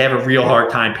 they have a real hard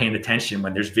time paying attention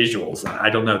when there's visuals. I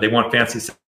don't know. They want fancy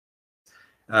sets.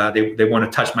 They want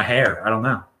to touch my hair. I don't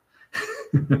know.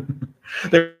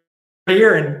 They're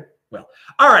here and, well,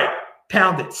 all right,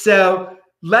 pound it. So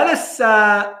let's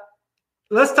talk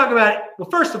about it. Well,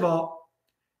 first of all,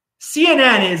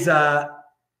 CNN is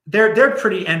they're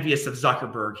pretty envious of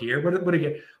Zuckerberg here. What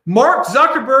again? Mark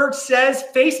Zuckerberg says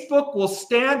Facebook will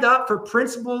stand up for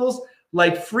principles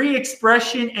like free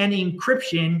expression and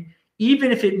encryption,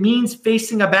 even if it means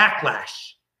facing a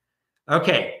backlash.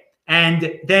 Okay.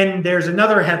 And then there's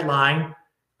another headline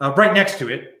right next to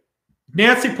it.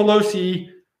 Nancy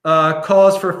Pelosi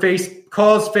calls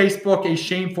Facebook a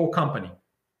shameful company.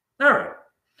 All right.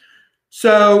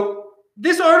 So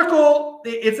this article,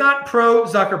 it's not pro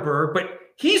Zuckerberg, but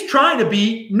he's trying to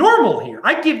be normal here.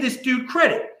 I give this dude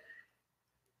credit.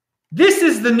 This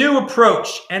is the new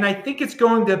approach, and I think it's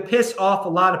going to piss off a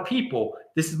lot of people.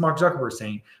 This is Mark Zuckerberg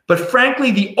saying. But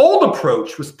frankly, the old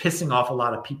approach was pissing off a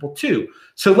lot of people too.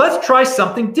 So let's try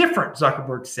something different,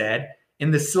 Zuckerberg said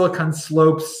in the Silicon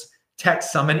Slopes Tech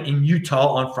Summit in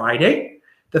Utah on Friday.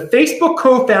 The Facebook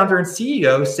co-founder and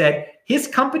CEO said his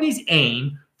company's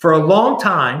aim for a long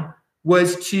time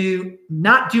was to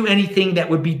not do anything that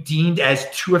would be deemed as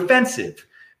too offensive.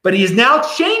 But he is now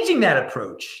changing that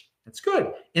approach. That's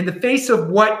good. In the face of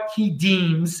what he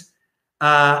deems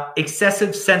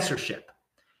excessive censorship.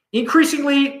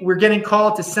 Increasingly, we're getting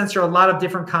called to censor a lot of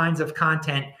different kinds of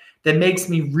content that makes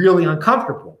me really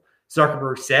uncomfortable,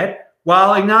 Zuckerberg said,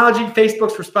 while acknowledging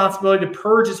Facebook's responsibility to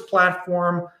purge its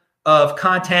platform of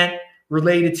content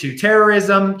related to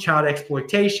terrorism, child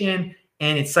exploitation,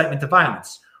 and incitement to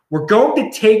violence. We're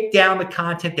going to take down the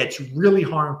content that's really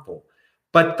harmful,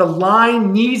 but the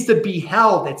line needs to be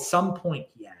held at some point,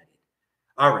 he added.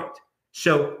 All right.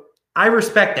 So I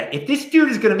respect that. If this dude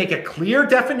is going to make a clear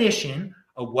definition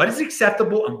of what is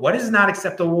acceptable and what is not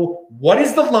acceptable, what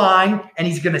is the line, and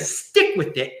he's going to stick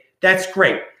with it, that's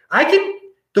great.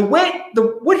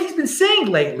 What he's been saying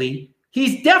lately,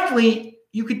 he's definitely,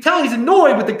 you could tell he's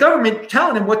annoyed with the government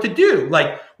telling him what to do.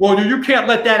 Like, well, you can't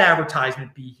let that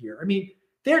advertisement be here. I mean,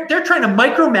 they're trying to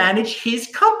micromanage his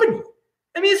company.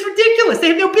 I mean, it's ridiculous. They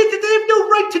have no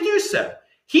right to do so.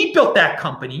 He built that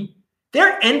company.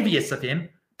 They're envious of him.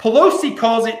 Pelosi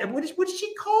calls it, what did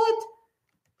she call it?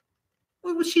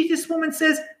 What was this woman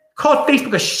says? Called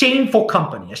Facebook a shameful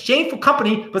company. A shameful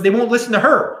company, but they won't listen to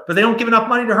her. But they don't give enough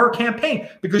money to her campaign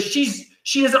because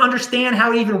she doesn't understand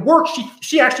how it even works.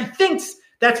 She actually thinks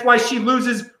that's why she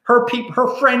loses her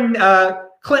friend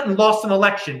Clinton lost an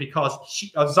election because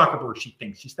of Zuckerberg, she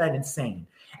thinks. She's that insane.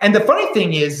 And the funny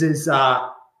thing is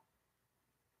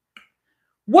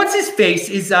what's his face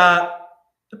is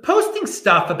posting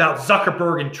stuff about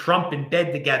Zuckerberg and Trump in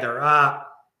bed together. I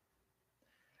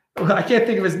can't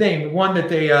think of his name. The one that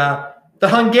the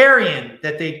Hungarian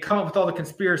that they come up with all the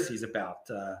conspiracies about.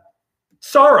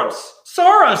 Soros.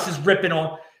 Soros is ripping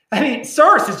on. I mean,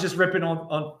 Soros is just ripping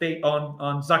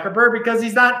on Zuckerberg because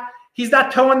he's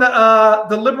not towing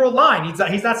the liberal line.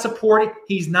 He's not supporting.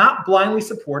 He's not blindly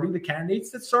supporting the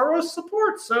candidates that Soros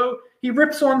supports. So he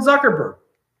rips on Zuckerberg.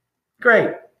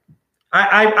 Great.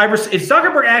 If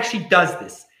Zuckerberg actually does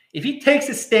this, if he takes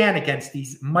a stand against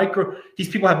these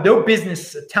people have no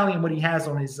business telling him what he has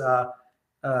on his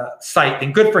site,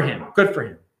 then good for him. Good for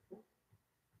him.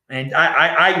 And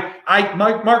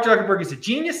Mark Zuckerberg is a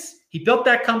genius. He built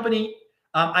that company.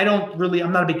 I'm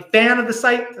not a big fan of the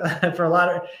site for a lot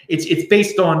of it's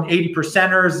based on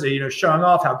 80%ers, showing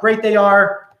off how great they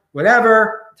are,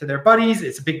 whatever, to their buddies.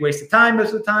 It's a big waste of time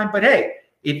most of the time. But hey,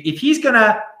 if he's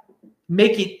gonna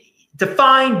make it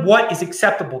define what is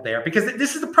acceptable there, because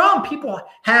this is the problem people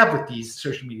have with these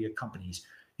social media companies.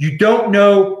 You don't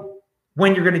know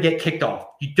when you're going to get kicked off.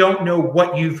 You don't know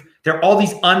what there are all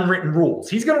these unwritten rules.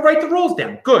 He's going to write the rules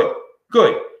down. Good.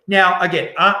 Now, again,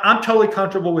 I'm totally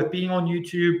comfortable with being on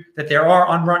YouTube, that there are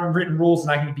unwritten rules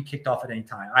and I can be kicked off at any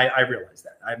time. I realize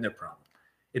that. I have no problem.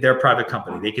 If they're a private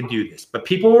company, they can do this. But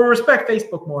people will respect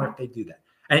Facebook more if they do that.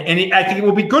 And I think it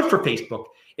will be good for Facebook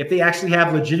if they actually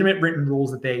have legitimate written rules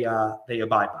that they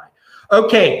abide by.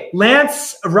 Okay,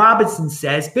 Lance Robinson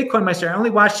says, Bitcoin Meister, I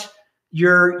only watch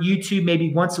your YouTube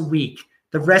maybe once a week.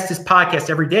 The rest is podcast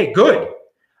every day. Good.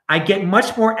 I get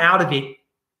much more out of it.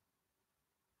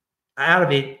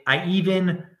 I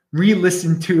even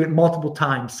re-listen to it multiple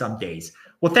times some days.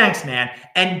 Well, thanks, man.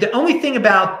 And the only thing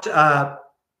about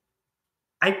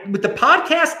with the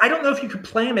podcast, I don't know if you could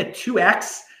play them at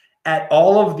 2x at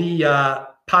all of the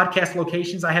podcast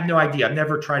locations. I have no idea. I've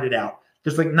never tried it out.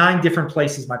 There's like 9 different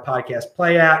places my podcast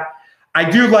play at. I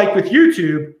do like with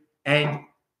YouTube, and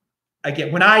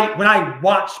again, when I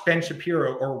watch Ben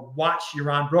Shapiro or watch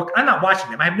Yaron Brook, I'm not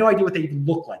watching them. I have no idea what they even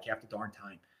look like half the darn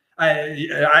time.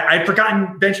 I've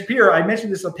forgotten Ben Shapiro. I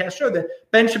mentioned this on a past show that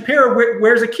Ben Shapiro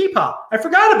wears a kippah. I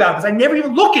forgot about this. I never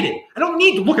even look at it. I don't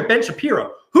need to look at Ben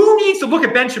Shapiro. Who needs to look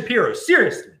at Ben Shapiro?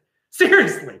 Seriously.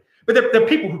 But the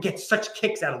people who get such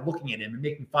kicks out of looking at him and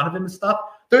making fun of him and stuff,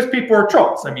 those people are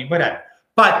trolls. I mean, whatever.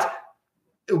 But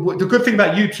the good thing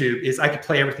about YouTube is I can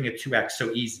play everything at 2x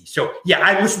so easy. So yeah,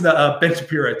 I listen to Ben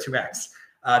Shapiro at 2x.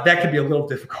 That can be a little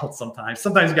difficult sometimes.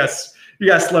 Sometimes you got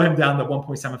to slow him down to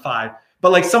 1.75.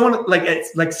 But like someone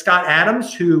like Scott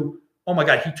Adams, who, oh my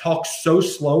God, he talks so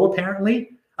slow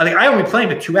apparently. I think I only play him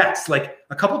at 2x. Like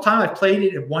a couple times I've played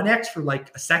it at 1x for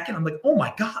like a second. I'm like, oh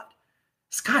my God,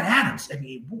 Scott Adams. I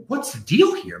mean, what's the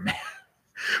deal here, man?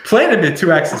 Playing him at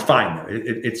 2x is fine though.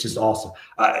 It's just awesome.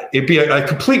 It'd be a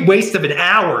complete waste of an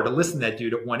hour to listen to that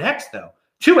dude at 1x though.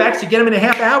 2x, you get him in a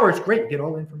half hour. It's great. You get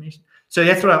all the information. So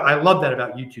that's what I love that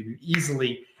about YouTube. You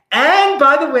easily. And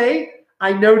by the way,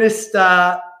 I noticed.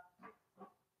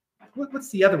 What's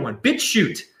the other one?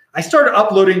 BitChute. I started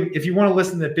uploading. If you want to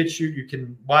listen to BitChute, you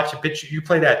can watch a BitChute. You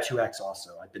play that at 2x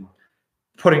also. I've been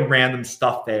putting random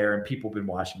stuff there and people have been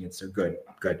watching it. So good.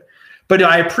 But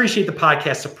I appreciate the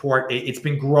podcast support. It's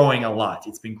been growing a lot.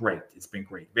 It's been great.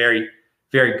 Very,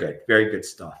 very good. Very good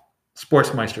stuff.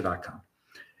 Sportsmeister.com.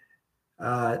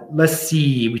 Let's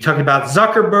see. We talked about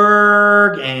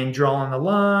Zuckerberg and drawing the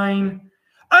line.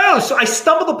 Oh, so I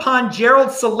stumbled upon Gerald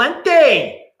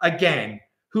Celente again,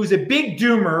 who's a big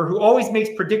doomer who always makes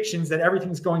predictions that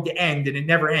everything's going to end and it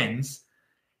never ends.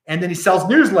 And then he sells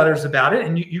newsletters about it,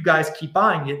 and you guys keep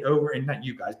buying it over, and not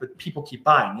you guys, but people keep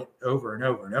buying it over and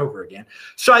over and over again.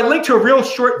 So I linked to a real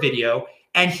short video,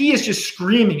 and he is just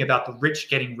screaming about the rich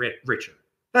getting richer.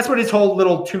 That's what his whole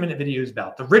little 2-minute video is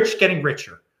about, the rich getting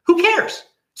richer. Who cares?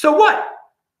 So what?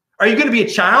 Are you going to be a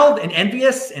child and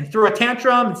envious and throw a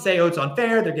tantrum and say, oh, it's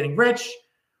unfair, they're getting rich?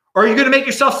 Or are you going to make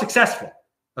yourself successful?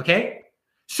 Okay?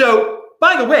 So,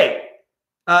 by the way,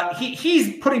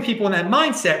 he's putting people in that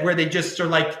mindset where they just are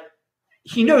like,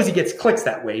 he knows he gets clicks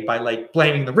that way by like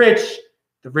blaming the rich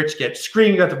get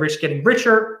screaming about the rich getting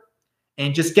richer,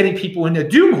 and just getting people in a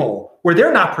doom hole where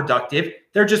they're not productive.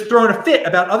 They're just throwing a fit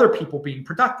about other people being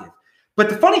productive. But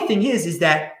the funny thing is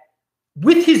that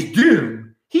with his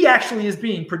doom, he actually is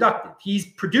being productive. He's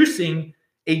producing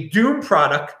a doom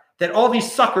product that all these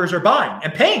suckers are buying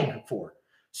and paying for.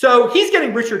 So he's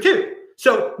getting richer too.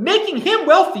 So making him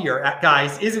wealthier,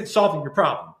 guys, isn't solving your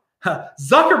problem.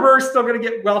 Zuckerberg's still going to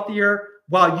get wealthier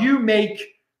while you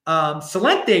make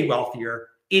Celente wealthier.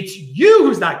 It's you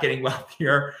who's not getting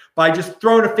wealthier by just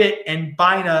throwing a fit and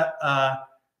buying a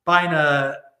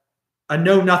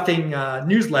know-nothing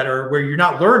newsletter where you're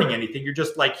not learning anything. You're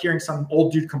just like hearing some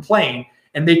old dude complain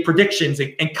and make predictions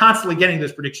and constantly getting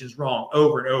those predictions wrong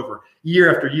over and over,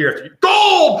 year after year after year.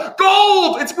 Gold!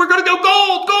 We're going to go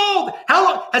gold! How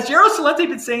long? Has Gerald Celente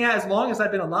been saying that as long as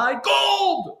I've been alive?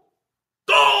 Gold!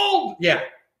 Yeah,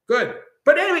 good.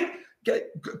 But anyway,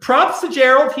 props to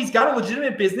Gerald. He's got a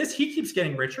legitimate business. He keeps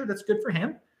getting richer. That's good for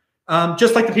him.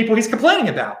 Just like the people he's complaining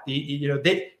about.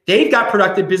 They've got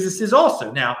productive businesses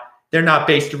also. Now, they're not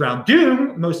based around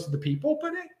doom, most of the people,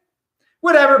 but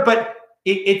whatever. But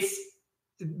it's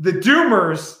the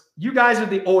doomers. You guys are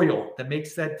the oil that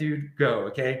makes that dude go,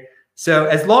 okay? So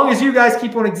as long as you guys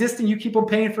keep on existing, you keep on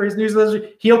paying for his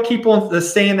newsletters, he'll keep on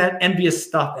saying that envious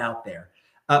stuff out there.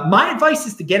 My advice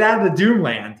is to get out of the doom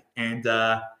land and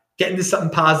get into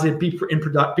something positive, be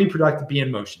productive, be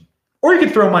in motion. Or you can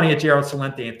throw money at Gerald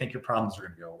Celente and think your problems are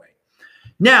going to go away.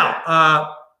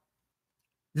 Now,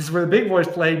 this is where the big boys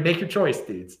play. Make your choice,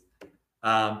 dudes.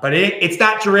 But it's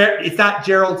not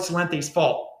Gerald Celente's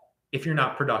fault if you're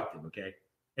not productive, okay?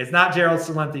 It's not Gerald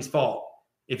Celente's fault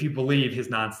if you believe his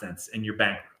nonsense and you're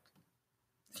bankrupt.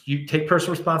 You take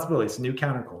personal responsibility. It's a new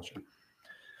counterculture.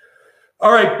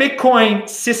 All right, Bitcoin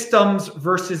systems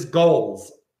versus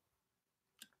goals.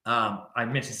 I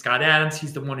mentioned Scott Adams.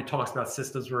 He's the one who talks about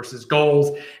systems versus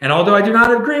goals. And although I do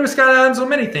not agree with Scott Adams on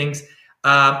many things,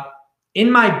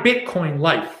 in my Bitcoin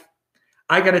life,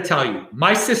 I got to tell you,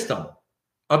 my system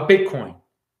of Bitcoin,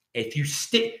 if you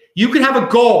stick, you can have a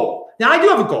goal. Now, I do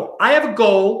have a goal. I have a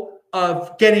goal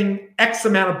of getting X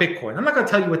amount of Bitcoin. I'm not going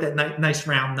to tell you what that nice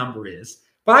round number is,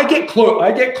 but I get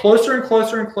closer and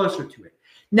closer and closer to it.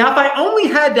 Now, if I only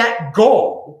had that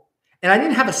goal and I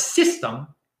didn't have a system,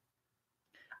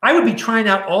 I would be trying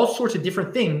out all sorts of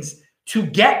different things to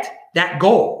get that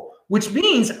goal, which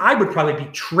means I would probably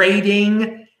be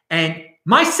trading. And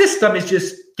my system is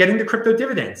just getting the crypto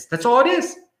dividends. That's all it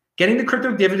is. Getting the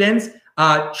crypto dividends,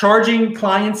 charging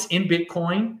clients in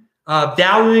Bitcoin,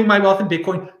 valuing my wealth in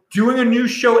Bitcoin, doing a new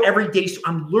show every day. So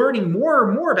I'm learning more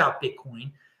and more about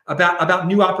Bitcoin, about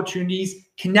new opportunities,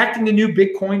 connecting to new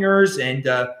Bitcoiners, and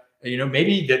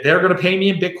maybe they're going to pay me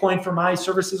in Bitcoin for my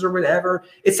services or whatever,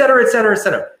 et cetera, et cetera, et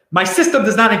cetera. My system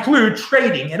does not include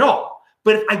trading at all.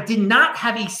 But if I did not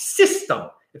have a system,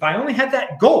 if I only had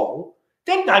that goal,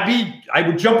 then I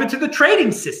would jump into the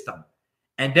trading system,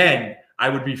 and then I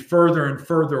would be further and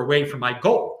further away from my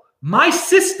goal. My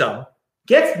system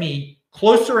gets me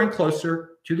closer and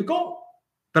closer to the goal.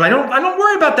 But I don't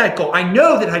worry about that goal. I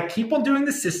know that I keep on doing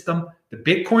the system, the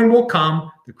Bitcoin will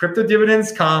come, the crypto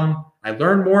dividends come. I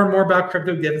learn more and more about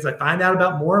crypto dividends. I find out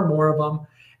about more and more of them.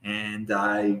 And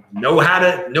I know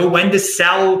when to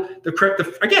sell the crypto.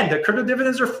 Again, the crypto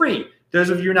dividends are free. Those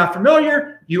of you who are not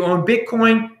familiar, you own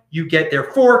Bitcoin, you get their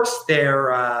forks, their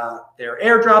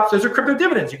airdrops. Those are crypto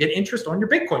dividends. You get interest on your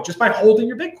Bitcoin just by holding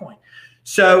your Bitcoin.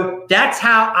 So that's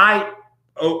how I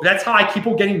keep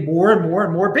on getting more and more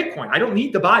and more Bitcoin. I don't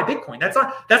need to buy Bitcoin. That's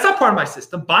not part of my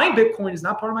system. Buying Bitcoin is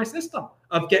not part of my system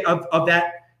of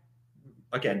that.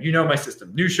 Again, you know my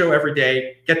system. New show every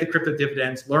day. Get the crypto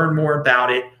dividends. Learn more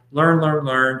about it.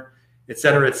 Learn, et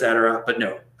cetera, et cetera. But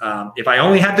no, if I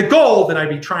only had the goal, then I'd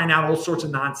be trying out all sorts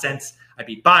of nonsense. I'd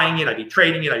be buying it. I'd be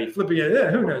trading it. I'd be flipping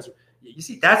it. Who knows? You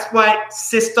see, that's why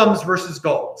systems versus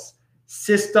goals.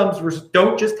 Systems versus,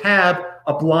 don't just have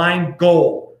a blind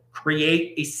goal.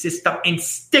 Create a system and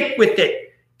stick with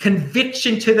it.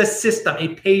 Conviction to the system.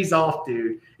 It pays off,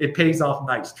 dude. It pays off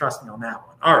nice. Trust me on that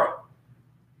one. All right.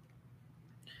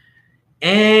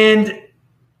 And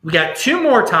we got two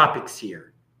more topics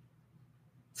here.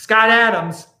 Scott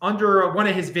Adams, under one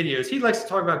of his videos, he likes to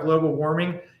talk about global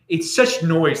warming. It's such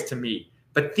noise to me.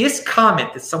 But this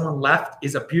comment that someone left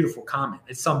is a beautiful comment.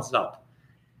 It sums it up.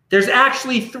 There's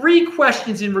actually 3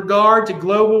 questions in regard to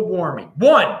global warming.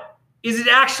 1, is it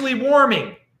actually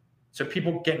warming? So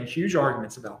people getting huge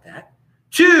arguments about that.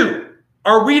 2,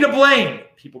 are we to blame?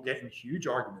 People getting huge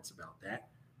arguments about that.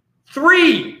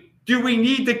 3, do we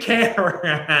need to care?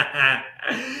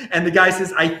 And the guy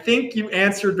says, I think you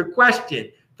answered the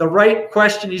question. The right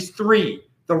question is 3.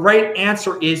 The right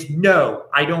answer is no,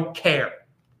 I don't care.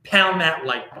 Pound that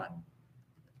like button.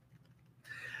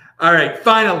 All right,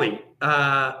 finally.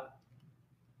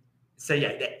 So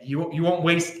yeah, you won't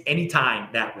waste any time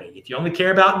that way. If you only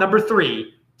care about number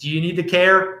 3, do you need to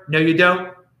care? No, you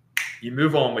don't. You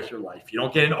move on with your life. You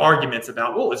don't get in arguments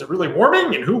about, well, is it really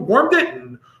warming? And who warmed it?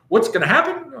 And what's going to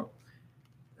happen? No.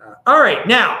 All right,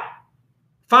 now,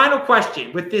 final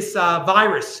question. With this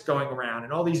virus going around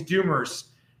and all these doomers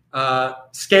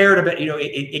scared about,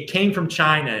 it came from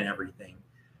China and everything.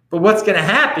 But what's going to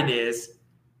happen is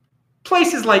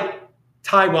places like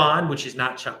Taiwan, which is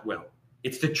not China, well,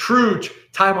 it's the true,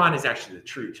 Taiwan is actually the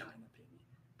true China.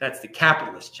 That's the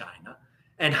capitalist China.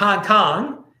 And Hong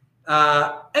Kong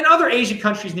and other Asian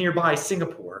countries nearby,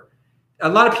 Singapore, a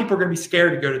lot of people are going to be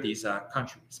scared to go to these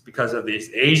countries because of this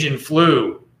Asian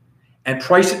flu and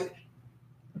prices.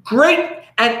 Great.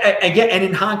 And again, and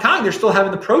in Hong Kong, they're still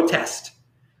having the protest.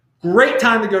 Great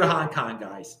time to go to Hong Kong,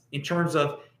 guys, in terms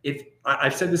of, if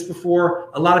I've said this before,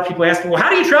 a lot of people ask me, well,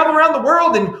 how do you travel around the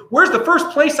world? And where's the first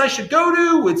place I should go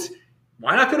to?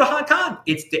 Why not go to Hong Kong?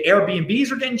 It's the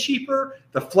Airbnbs are getting cheaper.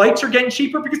 The flights are getting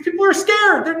cheaper because people are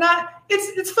scared. They're not,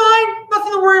 it's fine.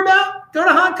 Nothing to worry about. Go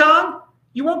to Hong Kong.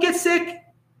 You won't get sick.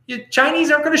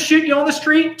 Chinese aren't going to shoot you on the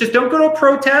street. Just don't go to a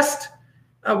protest.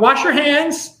 Wash your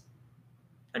hands.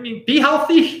 I mean, be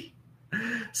healthy.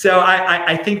 So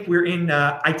I think we're in,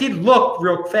 I did look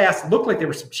real fast. It looked like there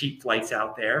were some cheap flights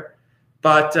out there.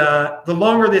 But the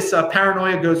longer this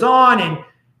paranoia goes on, and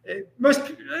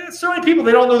so many people,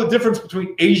 they don't know the difference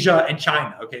between Asia and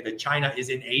China. Okay, that China is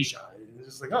in Asia. It's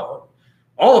just like, oh,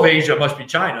 all of Asia must be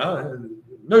China.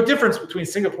 No difference between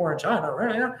Singapore and China,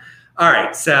 right? All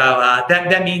right, so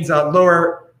that means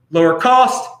lower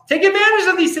cost. Take advantage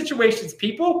of these situations,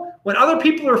 people. When other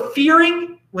people are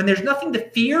fearing, when there's nothing to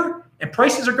fear and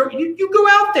prices are going, you go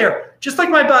out there. Just like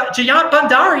my Jayant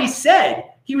Bhandari said,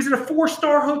 he was in a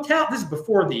 4-star hotel. This is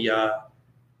before the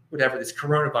whatever this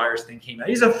coronavirus thing came out.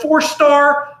 He's a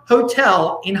 4-star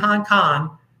hotel in Hong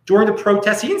Kong during the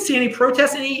protests. He didn't see any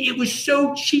protests, and it was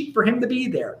so cheap for him to be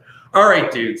there. All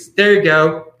right, dudes, there you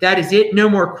go. That is it. No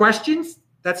more questions.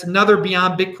 That's another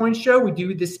Beyond Bitcoin show. We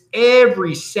do this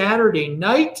every Saturday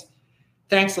night.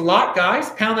 Thanks a lot,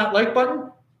 guys. Pound that like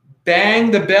button.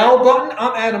 Bang the bell button.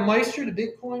 I'm Adam Meister, the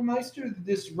Bitcoin Meister, the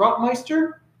Disrupt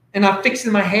Meister. And I'm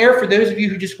fixing my hair for those of you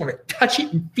who just want to touch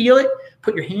it and feel it.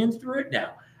 Put your hands through it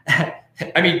now.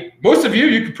 I mean, most of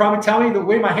you could probably tell me the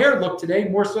way my hair looked today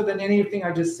more so than anything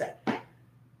I just said.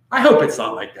 I hope it's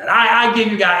not like that. I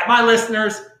give you guys, my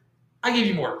listeners, I give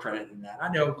you more credit than that.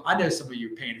 I know some of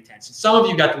you are paying attention. Some of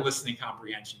you got the listening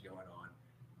comprehension going on.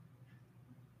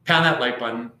 Pound that like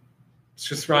button.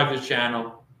 Subscribe to the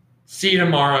channel. See you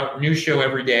tomorrow. New show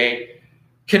every day.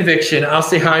 Conviction. I'll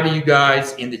say hi to you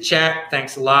guys in the chat.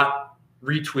 Thanks a lot.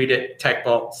 Retweet it. Tech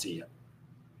Vault. See ya.